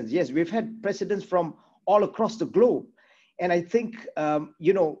presidents, yes, we've had presidents from all across the globe. And I think,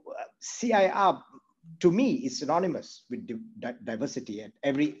 you know, C.Arb, to me, is synonymous with diversity at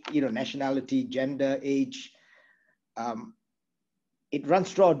every, you know, nationality, gender, age. It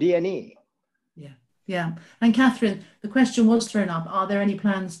runs through our DNA. Yeah. Yeah. And Catherine, the question was thrown up, are there any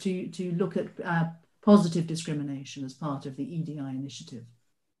plans to look at positive discrimination as part of the EDI initiative?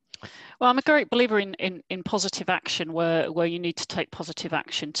 Well, I'm a great believer in positive action where you need to take positive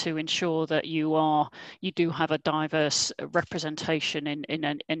action to ensure that you do have a diverse representation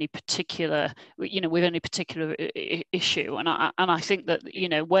in any particular, you know, with any particular issue. And I think that, you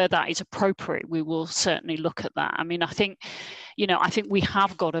know, where that is appropriate, we will certainly look at that. I mean, I think, you know, I think we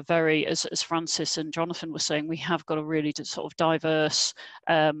have got a very, as Francis and Jonathan were saying, we have got a really sort of diverse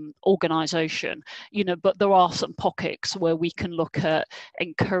organisation, you know, but there are some pockets where we can look at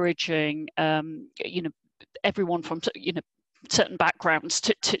encouraging, you know, everyone from, you know, certain backgrounds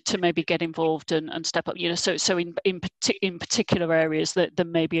to maybe get involved and step up, you know, so in particular areas that there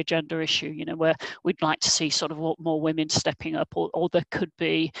may be a gender issue, you know, where we'd like to see sort of more women stepping up, or there could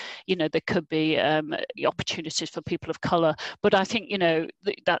be, you know, there could be opportunities for people of color. But I think, you know,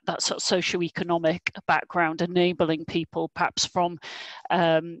 that sort of socioeconomic background, enabling people perhaps from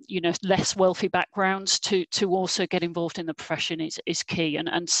you know, less wealthy backgrounds to also get involved in the profession is key.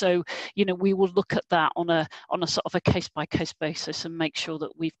 And so, you know, we will look at that on a sort of a case by case basis and make sure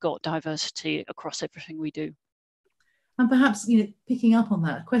that we've got diversity across everything we do. And perhaps, you know, picking up on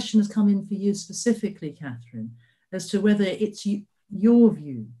that, a question has come in for you specifically, Catherine, as to whether it's your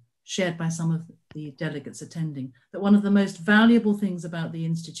view, shared by some of the delegates attending, that one of the most valuable things about the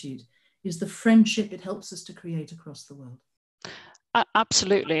Institute is the friendship it helps us to create across the world.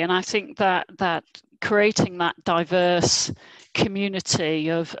 Absolutely, and I think that creating that diverse community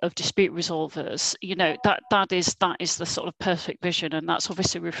of dispute resolvers, you know, that is the sort of perfect vision, and that's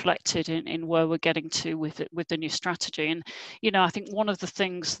obviously reflected in where we're getting to with the new strategy. And, you know, I think one of the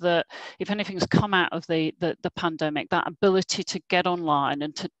things that, if anything's come out of the pandemic, that ability to get online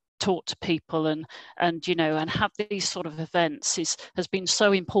and to talk to people and you know, and have these sort of events has been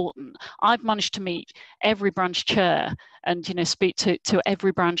so important. I've managed to meet every branch chair and, you know, speak to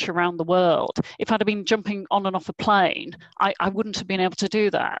every branch around the world. If I'd have been jumping on and off a plane, I wouldn't have been able to do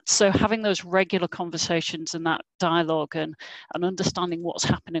that. So having those regular conversations and that dialogue and understanding what's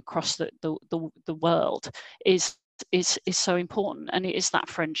happening across the world is so important, and it is that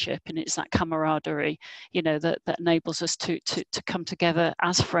friendship and it's that camaraderie, you know, that enables us to come together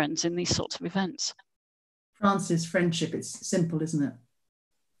as friends in these sorts of events. Francis, friendship, it's simple, isn't it?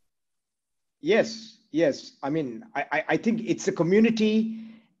 Yes. I mean, I think it's a community,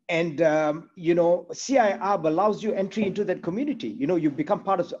 you know, C.Arb allows you entry into that community. You know, you become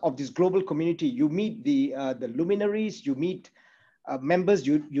part of this global community. You meet the luminaries, you meet members,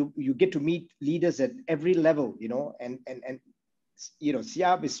 you get to meet leaders at every level, you know, and you know,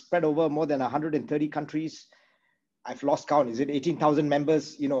 C.Arb is spread over more than 130 countries. I've lost count. Is it 18,000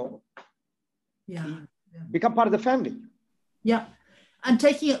 members? You know, yeah. Become part of the family. Yeah. And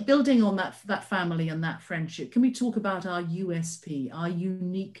building on that family and that friendship, can we talk about our USP, our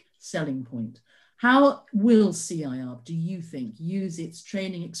unique selling point? How will C.IArb, do you think, use its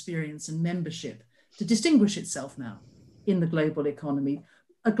training experience and membership to distinguish itself now in the global economy,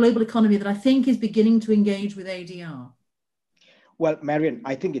 a global economy that I think is beginning to engage with ADR? Well, Marion,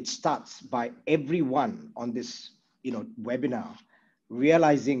 I think it starts by everyone on this, you know, webinar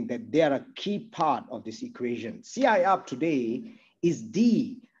realizing that they are a key part of this equation. C.IArb today is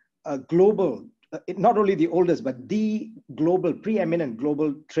the global, not only the oldest, but the global, preeminent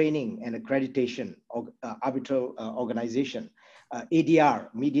global training and accreditation arbitral organization, ADR,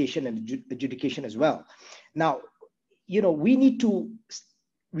 mediation and adjudication as well. Now, you know, we need to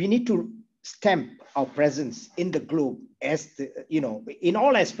stamp our presence in the globe as the, you know, in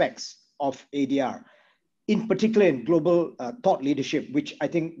all aspects of ADR, in particular in global thought leadership, which I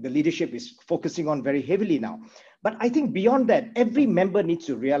think the leadership is focusing on very heavily now. But I think beyond that, every member needs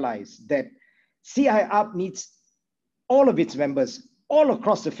to realize that C.IArb needs all of its members all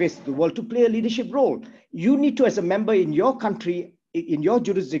across the face of the world to play a leadership role. You need to, as a member in your country, in your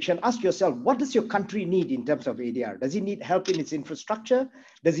jurisdiction, ask yourself, what does your country need in terms of ADR? Does it need help in its infrastructure?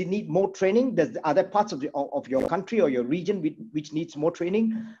 Does it need more training? Are there parts of your country or your region which needs more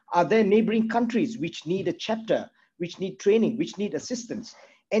training? Are there neighboring countries which need a chapter, which need training, which need assistance?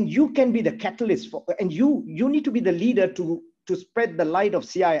 And you can be the catalyst for, and you need to be the leader to spread the light of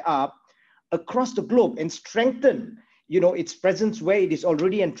C.IArb across the globe and strengthen, you know, its presence where it is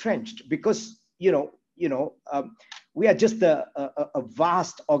already entrenched. Because we are just a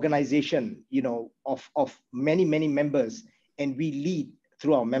vast organization, you know, of many members, and we lead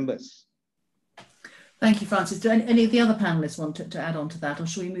through our members. Thank you, Francis. Do any of the other panelists want to add on to that, or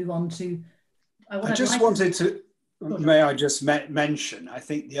shall we move on to? May I just mention, I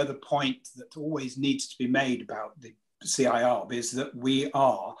think the other point that always needs to be made about the C.IArb is that we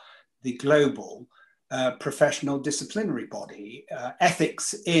are the global professional disciplinary body.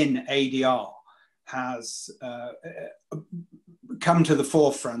 Ethics in ADR has come to the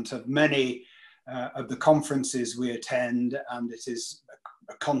forefront of many of the conferences we attend, and it is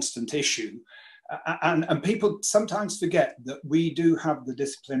a constant issue. And people sometimes forget that we do have the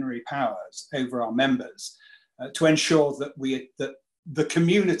disciplinary powers over our members to ensure that that the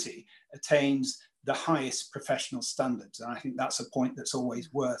community attains the highest professional standards. And I think that's a point that's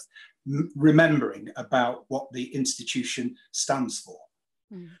always worth remembering about what the institution stands for.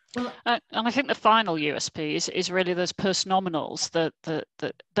 Well, and I think the final USP is really those personnominals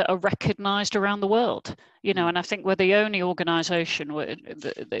that are recognised around the world, you know. And I think we're the only organisation,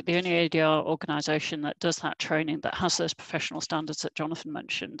 the only ADR organisation that does that training, that has those professional standards that Jonathan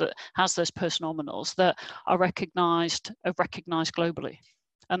mentioned, that has those personnominals that are recognised globally,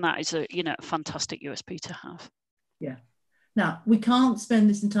 and that is a fantastic USP to have. Yeah. Now, we can't spend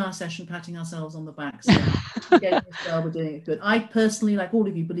this entire session patting ourselves on the back. So we're getting this well, we're doing it good. I personally, like all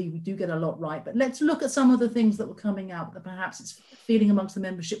of you, believe we do get a lot right, but let's look at some of the things that were coming out that perhaps it's feeling amongst the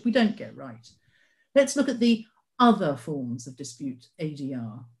membership we don't get right. Let's look at the other forms of dispute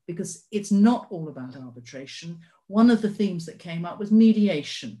ADR, because it's not all about arbitration. One of the themes that came up was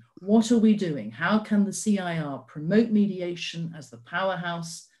mediation. What are we doing? How can the C.IArb promote mediation as the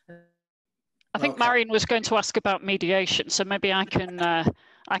powerhouse? I think Marion was going to ask about mediation, so maybe I can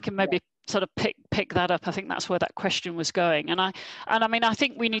maybe sort of pick that up. I think that's where that question was going, and I mean, I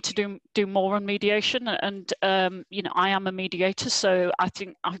think we need to do more on mediation, and I am a mediator, so I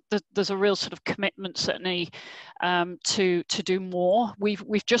think there's a real sort of commitment certainly to do more.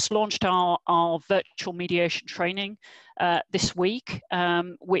 We've just launched our virtual mediation training this week,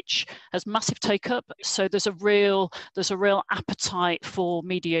 which has massive take-up. So there's a real appetite for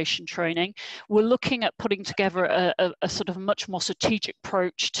mediation training. We're looking at putting together a sort of much more strategic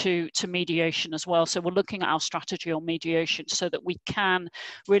approach to mediation as well. So we're looking at our strategy on mediation so that we can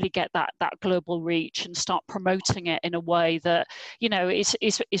really get that global reach and start promoting it in a way that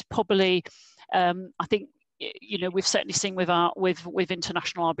is probably I think you know, we've certainly seen with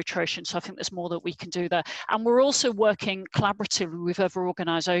international arbitration. So I think there's more that we can do there. And we're also working collaboratively with other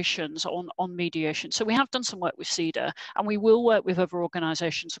organisations on mediation. So we have done some work with CEDA, and we will work with other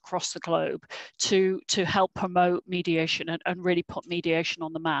organisations across the globe to help promote mediation and really put mediation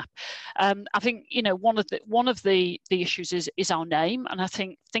on the map. I think, you know, one of the issues is our name, and I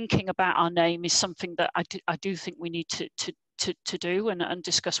think thinking about our name is something that I do think we need to do and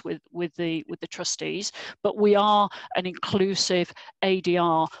discuss with the trustees. But we are an inclusive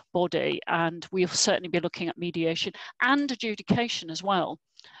ADR body, and we'll certainly be looking at mediation and adjudication as well.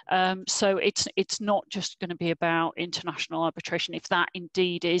 So it's not just going to be about international arbitration, if that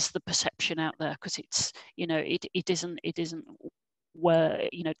indeed is the perception out there, because it's, you know, it isn't where,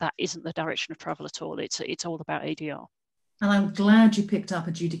 you know, that isn't the direction of travel at all. It's all about ADR. And I'm glad you picked up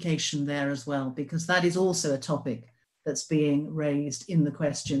adjudication there as well, because that is also a topic that's being raised in the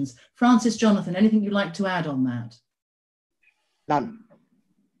questions. Francis, Jonathan, anything you'd like to add on that? None.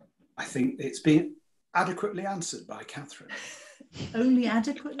 I think it's been adequately answered by Catherine. Only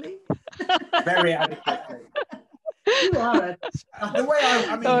adequately? Very adequately. You are the way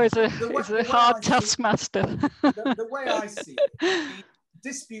I mean, oh, it's a hard taskmaster. The way I see it,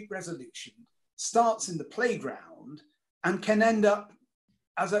 dispute resolution starts in the playground and can end up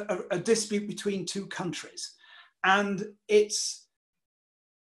as a dispute between two countries. And it's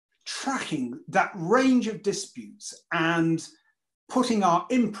tracking that range of disputes and putting our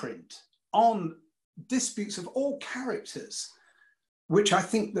imprint on disputes of all characters, which I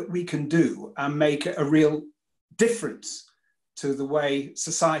think that we can do and make a real difference to the way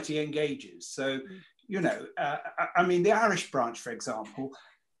society engages. So, you know, I mean, the Irish branch, for example,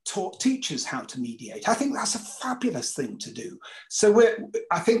 taught teachers how to mediate. I think that's a fabulous thing to do. So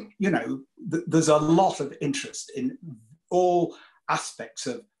I think, you know, there's a lot of interest in all aspects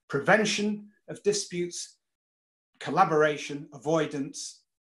of prevention of disputes, collaboration, avoidance,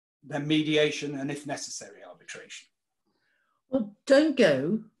 then mediation, and if necessary, arbitration. Well, don't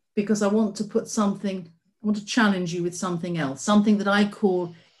go, because I want to challenge you with something else, something that I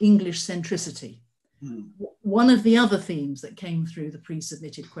call English centricity. One of the other themes that came through the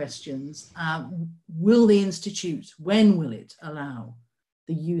pre-submitted questions, will the Institute, when will it allow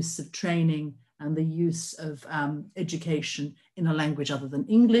the use of training and the use of education in a language other than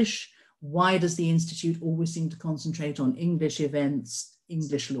English? Why does the Institute always seem to concentrate on English events,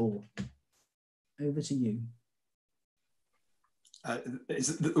 English law? Over to you.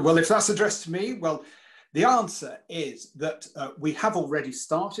 Well, if that's addressed to me, well, the answer is that we have already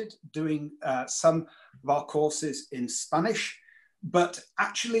started doing some of our courses in Spanish, but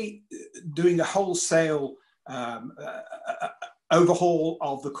actually doing a wholesale overhaul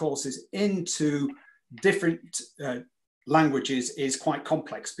of the courses into different languages is quite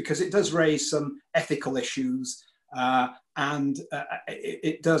complex, because it does raise some ethical issues and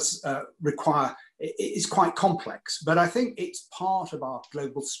it does require, it is quite complex, but I think it's part of our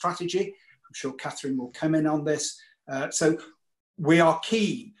global strategy. I'm sure Catherine will come in on this. So we are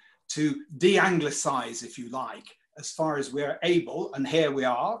keen to de-anglicize, if you like, as far as we're able. And here we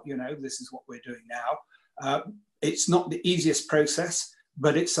are, you know, this is what we're doing now. It's not the easiest process,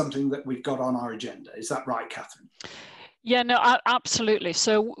 but it's something that we've got on our agenda. Is that right, Catherine? Yeah, no, absolutely.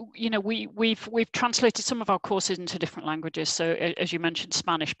 So, you know, we've translated some of our courses into different languages. So, as you mentioned,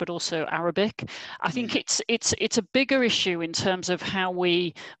 Spanish, but also Arabic. I think it's a bigger issue in terms of how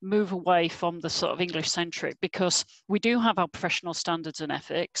we move away from the sort of English centric, because we do have our professional standards and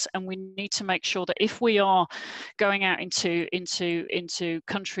ethics, and we need to make sure that if we are going out into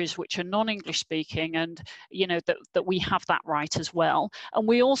countries which are non-English speaking, and you know that we have that right as well. And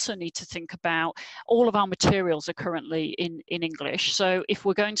we also need to think about all of our materials are currently in English. So if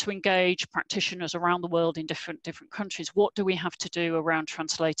we're going to engage practitioners around the world in different countries, what do we have to do around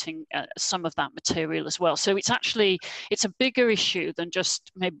translating some of that material as well? So it's a bigger issue than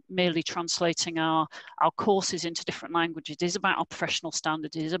just merely translating our courses into different languages. It is about our professional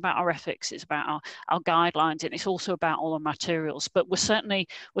standards, it is about our ethics, it's about our guidelines, and it's also about all our materials. But we're certainly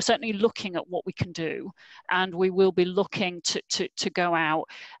looking at what we can do, and we will be looking to go out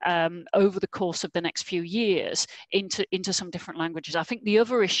over the course of the next few years into some different languages. I think the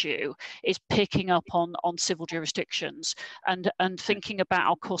other issue is picking up on civil jurisdictions and thinking about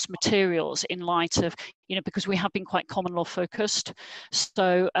our course materials in light of, you know, because we have been quite common law focused.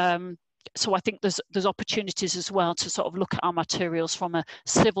 So I think there's opportunities as well to sort of look at our materials from a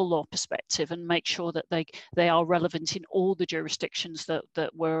civil law perspective and make sure that they are relevant in all the jurisdictions that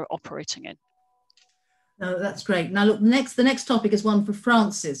we're operating in. No, that's great. Now look, the next topic is one for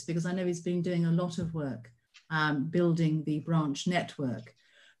Francis, because I know he's been doing a lot of work building the branch network.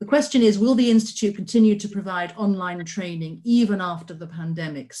 The question is, will the Institute continue to provide online training even after the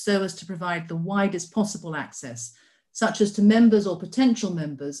pandemic so as to provide the widest possible access, such as to members or potential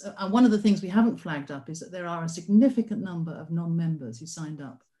members? And one of the things we haven't flagged up is that there are a significant number of non-members who signed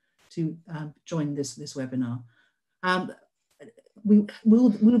up to join this webinar. Will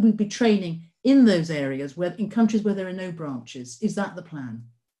we be training in those areas, where in countries where there are no branches? Is that the plan?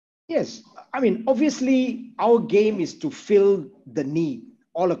 Yes, I mean, obviously our game is to fill the need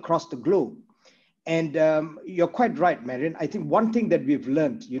all across the globe. And you're quite right, Marion. I think one thing that we've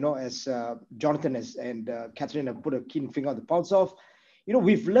learned, you know, as Jonathan and Catherine have put a keen finger on the pulse of, you know,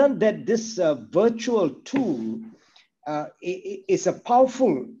 we've learned that this virtual tool is a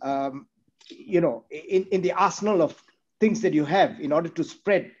powerful, you know, in the arsenal of things that you have in order to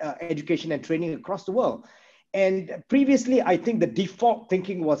spread education and training across the world. And previously, I think the default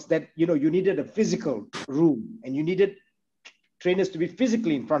thinking was that, you know, you needed a physical room and you needed trainers to be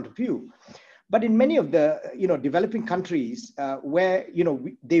physically in front of you. But in many of the, you know, developing countries where, you know,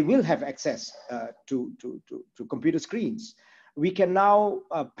 they will have access to computer screens, we can now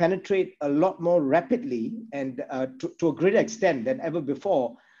penetrate a lot more rapidly and to a greater extent than ever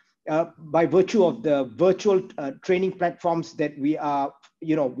before by virtue of the virtual training platforms that we are,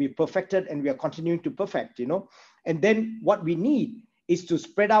 you know, we've perfected and we are continuing to perfect, you know. And then what we need is to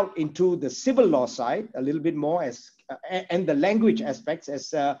spread out into the civil law side a little bit more as and the language aspects,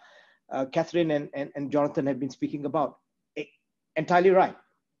 as Catherine and Jonathan have been speaking about. Entirely right.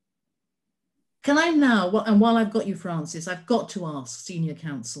 Can I now, and while I've got you, Francis, I've got to ask Senior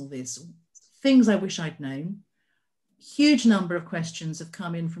Counsel this. Things I wish I'd known. Huge number of questions have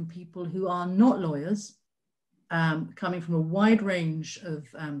come in from people who are not lawyers, coming from a wide range of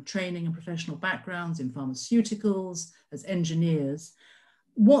training and professional backgrounds in pharmaceuticals, as engineers.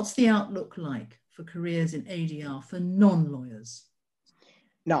 What's the outlook like for careers in ADR for non-lawyers?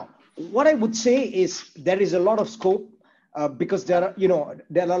 Now, what I would say is there is a lot of scope because there are, you know,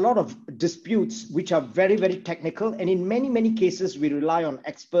 there are a lot of disputes which are very, very technical, and in many, many cases we rely on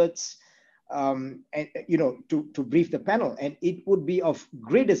experts, and you know, to brief the panel. And it would be of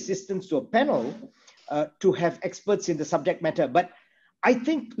great assistance to a panel to have experts in the subject matter. But I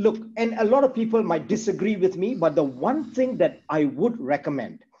think, look, and a lot of people might disagree with me, but the one thing that I would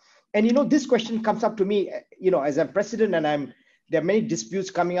recommend, and you know, this question comes up to me, you know, as I'm president, and there are many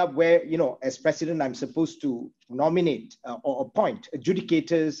disputes coming up where, you know, as president, I'm supposed to nominate or appoint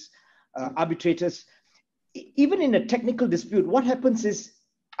adjudicators, arbitrators. Even in a technical dispute, what happens is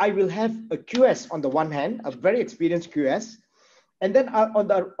I will have a QS on the one hand, a very experienced QS, and then on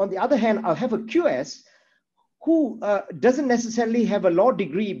the other hand, I'll have a QS who doesn't necessarily have a law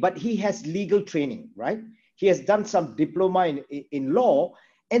degree, but he has legal training, right? He has done some diploma in law.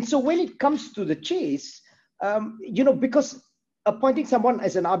 And so when it comes to the chase, you know, because appointing someone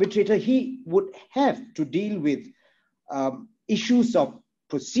as an arbitrator, he would have to deal with issues of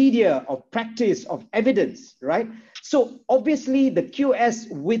procedure, of practice, of evidence, right? So obviously the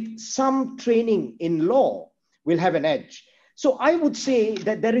QS with some training in law will have an edge. So I would say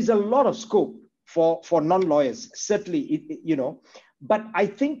that there is a lot of scope for non-lawyers, certainly, you know, but I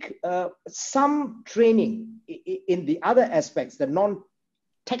think some training in the other aspects, the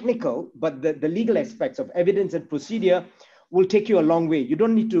non-technical, but the legal aspects of evidence and procedure will take you a long way. You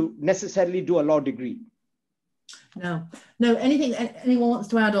don't need to necessarily do a law degree. No, anything anyone wants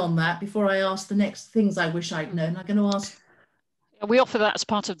to add on that before I ask the next things I wish I'd known? I'm going to ask. We offer that as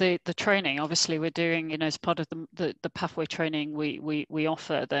part of the training. Obviously, we're doing, you know, as part of the pathway training we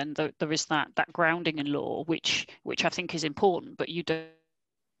offer. Then there is that grounding in law, which I think is important. But you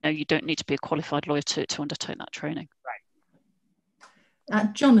don't need to be a qualified lawyer to undertake that training.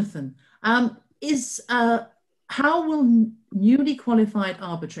 Right. Jonathan, how will newly qualified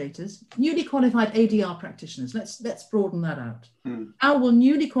arbitrators, newly qualified ADR practitioners, let's broaden that out. How will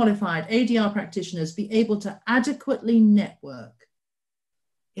newly qualified ADR practitioners be able to adequately network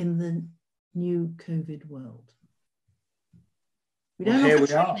in the new COVID world? We don't offer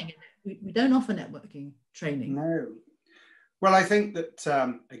training. We don't offer networking training. No. Well, I think that,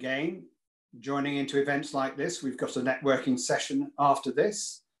 again, joining into events like this, we've got a networking session after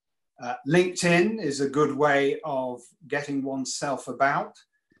this. LinkedIn is a good way of getting oneself about.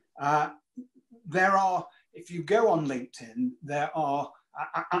 There are, if you go on LinkedIn, there are,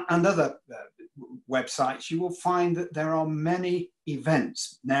 and other websites, you will find that there are many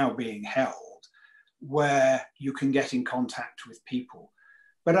events now being held where you can get in contact with people.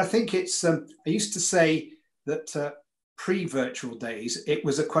 But I think it's, I used to say that pre-virtual days, it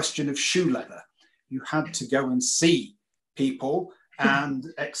was a question of shoe leather. You had to go and see people and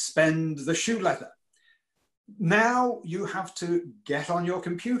expend the shoe leather. Now you have to get on your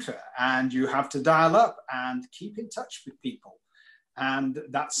computer and you have to dial up and keep in touch with people. And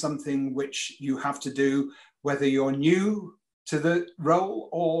that's something which you have to do whether you're new to the role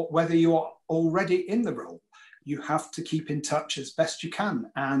or whether you are already in the role. You have to keep in touch as best you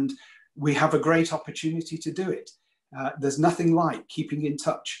can. And we have a great opportunity to do it. There's nothing like keeping in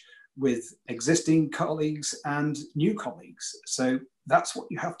touch with existing colleagues and new colleagues. So that's what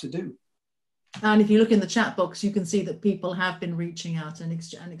you have to do. And if you look in the chat box, you can see that people have been reaching out and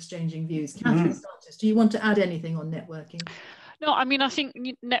exchanging views. Catherine Santos, do you want to add anything on networking? No, I mean, I think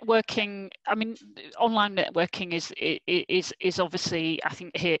networking, I mean, online networking is obviously, I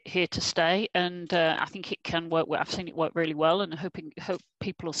think, here to stay, and I think it can work. I've seen it work really well, and hope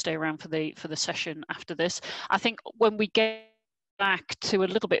people will stay around for the session after this. I think when we get back to a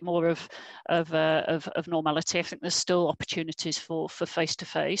little bit more of normality, I think there's still opportunities for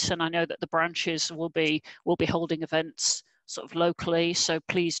face-to-face, and I know that the branches will be holding events sort of locally, so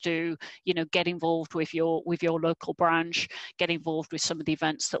please do, you know, get involved with your local branch, get involved with some of the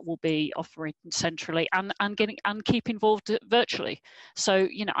events that will be offering centrally, and keep involved virtually. So,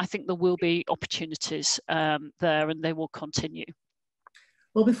 you know, I think there will be opportunities there, and they will continue.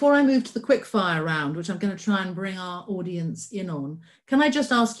 Well, before I move to the quickfire round, which I'm going to try and bring our audience in on, can I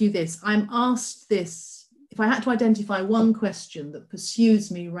just ask you this? I'm asked this, if I had to identify one question that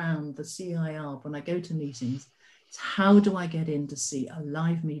pursues me around the CIArb when I go to meetings, it's how do I get in to see a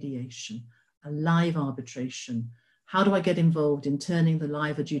live mediation, a live arbitration? How do I get involved in turning the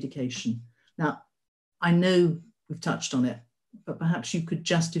live adjudication? Now, I know we've touched on it, but perhaps you could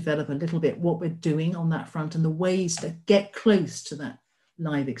just develop a little bit what we're doing on that front and the ways to get close to that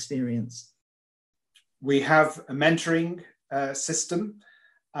live experience. We have a mentoring system,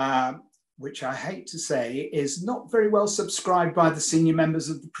 which I hate to say is not very well subscribed by the senior members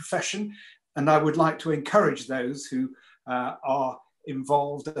of the profession. And I would like to encourage those who are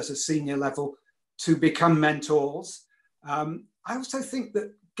involved at a senior level to become mentors. I also think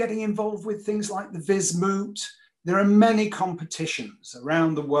that getting involved with things like the Vismoot, there are many competitions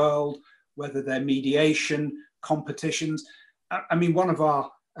around the world, whether they're mediation competitions. I mean, one of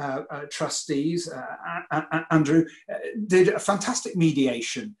our trustees, Andrew, did a fantastic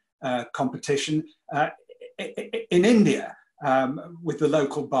mediation competition in India. With the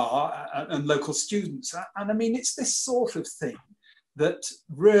local bar and local students. And I mean, it's this sort of thing that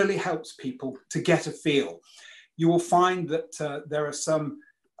really helps people to get a feel. You will find that there are some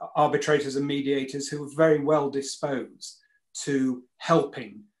arbitrators and mediators who are very well disposed to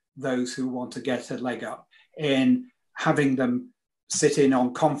helping those who want to get a leg up in having them sit in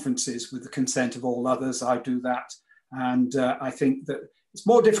on conferences with the consent of all others. I do that. And I think that it's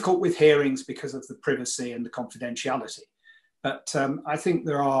more difficult with hearings because of the privacy and the confidentiality. But I think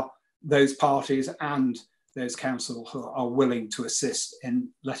there are those parties and those council who are willing to assist in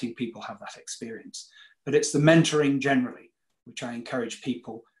letting people have that experience. But it's the mentoring generally, which I encourage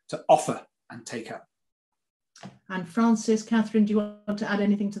people to offer and take up. And Francis, Catherine, do you want to add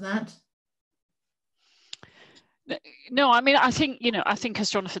anything to that? No, I mean, I think, you know, I think as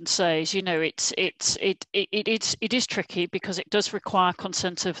Jonathan says, you know, it is tricky because it does require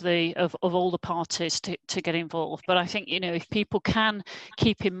consent of all the parties to get involved. But I think, you know, if people can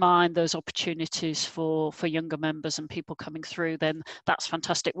keep in mind those opportunities for younger members and people coming through, then that's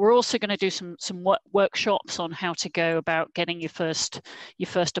fantastic. We're also going to do some workshops on how to go about getting your first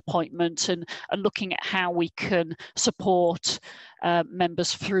appointment and looking at how we can support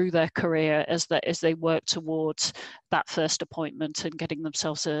members through their career as they work towards that first appointment and getting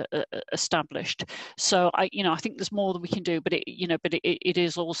themselves established. So I think there's more that we can do, but it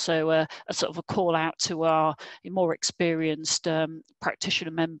is also a sort of a call out to our more experienced practitioner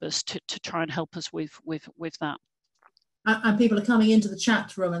members to try and help us with that. And people are coming into the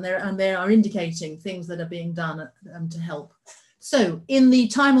chat room and they are indicating things that are being done to help. So in the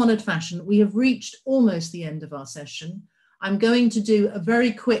time-honoured fashion, we have reached almost the end of our session. I'm going to do a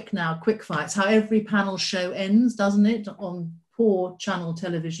very quick fire. It's how every panel show ends, doesn't it? On poor channel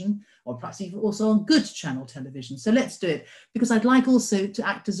television, or perhaps even also on good channel television. So let's do it, because I'd like also to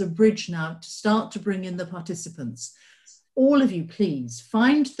act as a bridge now to start to bring in the participants. All of you, please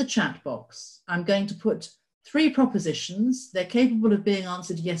find the chat box. I'm going to put 3 propositions. They're capable of being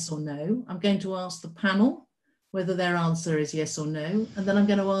answered yes or no. I'm going to ask the panel whether their answer is yes or no. And then I'm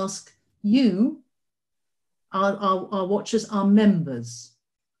going to ask you, our watchers, our members,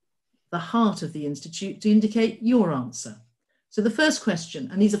 the heart of the Institute, to indicate your answer. So the first question,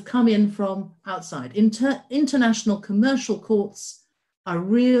 and these have come in from outside, international commercial courts a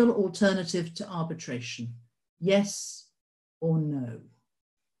real alternative to arbitration? Yes or no?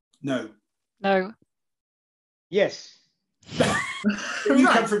 No. No. Yes. You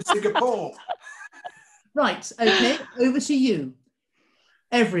come from Singapore. Right, okay, over to you.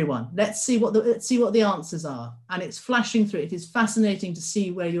 Everyone, let's see what the answers are. And it's flashing through. It is fascinating to see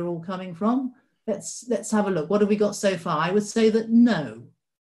where you're all coming from. Let's have a look. What have we got so far? I would say that no.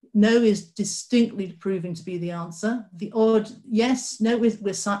 No is distinctly proving to be the answer. The odd yes, no,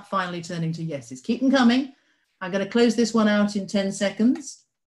 we're finally turning to yeses. Keep them coming. I'm going to close this one out in 10 seconds.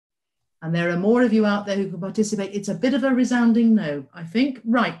 And there are more of you out there who can participate. It's a bit of a resounding no, I think.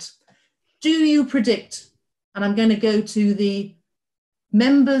 Right. Do you predict, and I'm going to go to the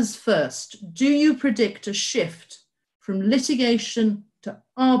members first, do you predict a shift from litigation to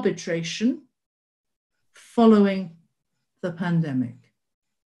arbitration following the pandemic?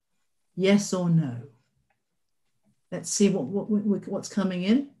 Yes or no? Let's see what's coming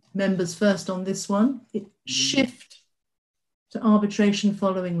in. Members first on this one. Shift to arbitration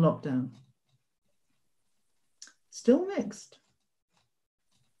following lockdown. Still mixed.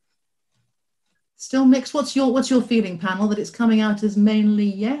 Still mixed. What's your feeling, panel, that it's coming out as mainly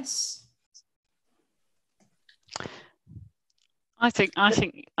yes? I think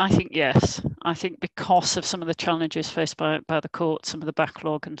yes. I think because of some of the challenges faced by the court, some of the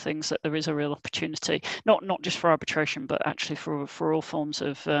backlog and things, that there is a real opportunity, not just for arbitration, but actually for all forms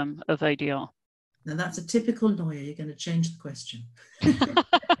of ADR. Now that's a typical lawyer. You're going to change the question.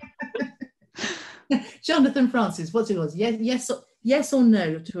 Jonathan Francis, what's yours? Yes or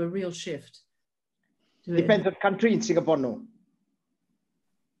no to a real shift? Depends on country. In Singapore, no.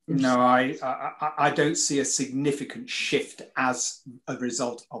 No, I don't see a significant shift as a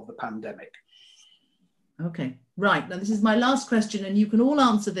result of the pandemic. Okay, right. Now this is my last question, and you can all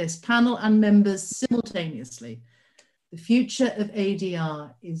answer this, panel and members, simultaneously. The future of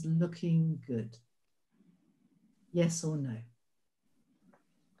ADR is looking good. Yes or no?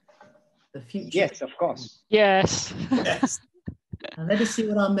 The future. Yes, of course. Yes. Yes. Now let us see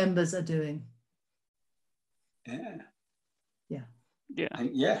what our members are doing. Yeah. Yeah. Yeah.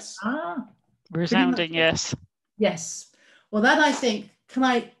 And yes. Resounding yes. Yes. Well, that I think, can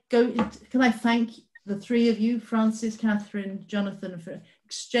I thank the three of you, Francis, Catherine, Jonathan, for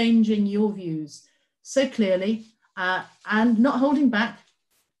exchanging your views so clearly and not holding back,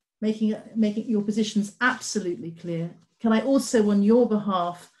 making your positions absolutely clear. Can I also, on your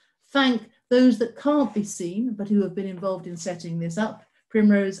behalf, thank those that can't be seen, but who have been involved in setting this up.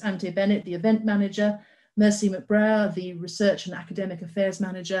 Primrose Ante-Bennett, the event manager, Mercy McBrow, the Research and Academic Affairs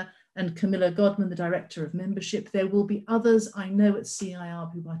Manager, and Camilla Godman, the Director of Membership. There will be others I know at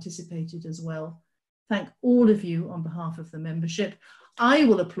C.Arb who participated as well. Thank all of you on behalf of the membership. I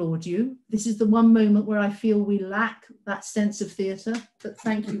will applaud you. This is the one moment where I feel we lack that sense of theatre, but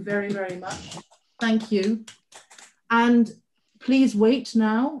thank you very, very much. Thank you. And please wait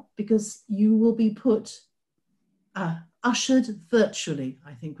now, because you will be ushered virtually,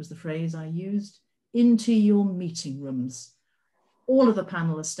 I think was the phrase I used, into your meeting rooms. All of the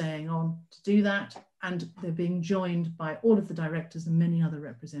panel are staying on to do that, and they're being joined by all of the directors and many other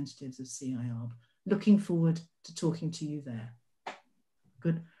representatives of C.Arb. Looking forward to talking to you there.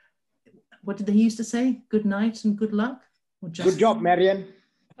 Good. What did they used to say? Good night and good luck? Or just good job, Marion.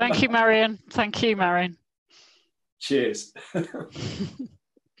 Thank you, Marion. Thank you, Marion. Cheers.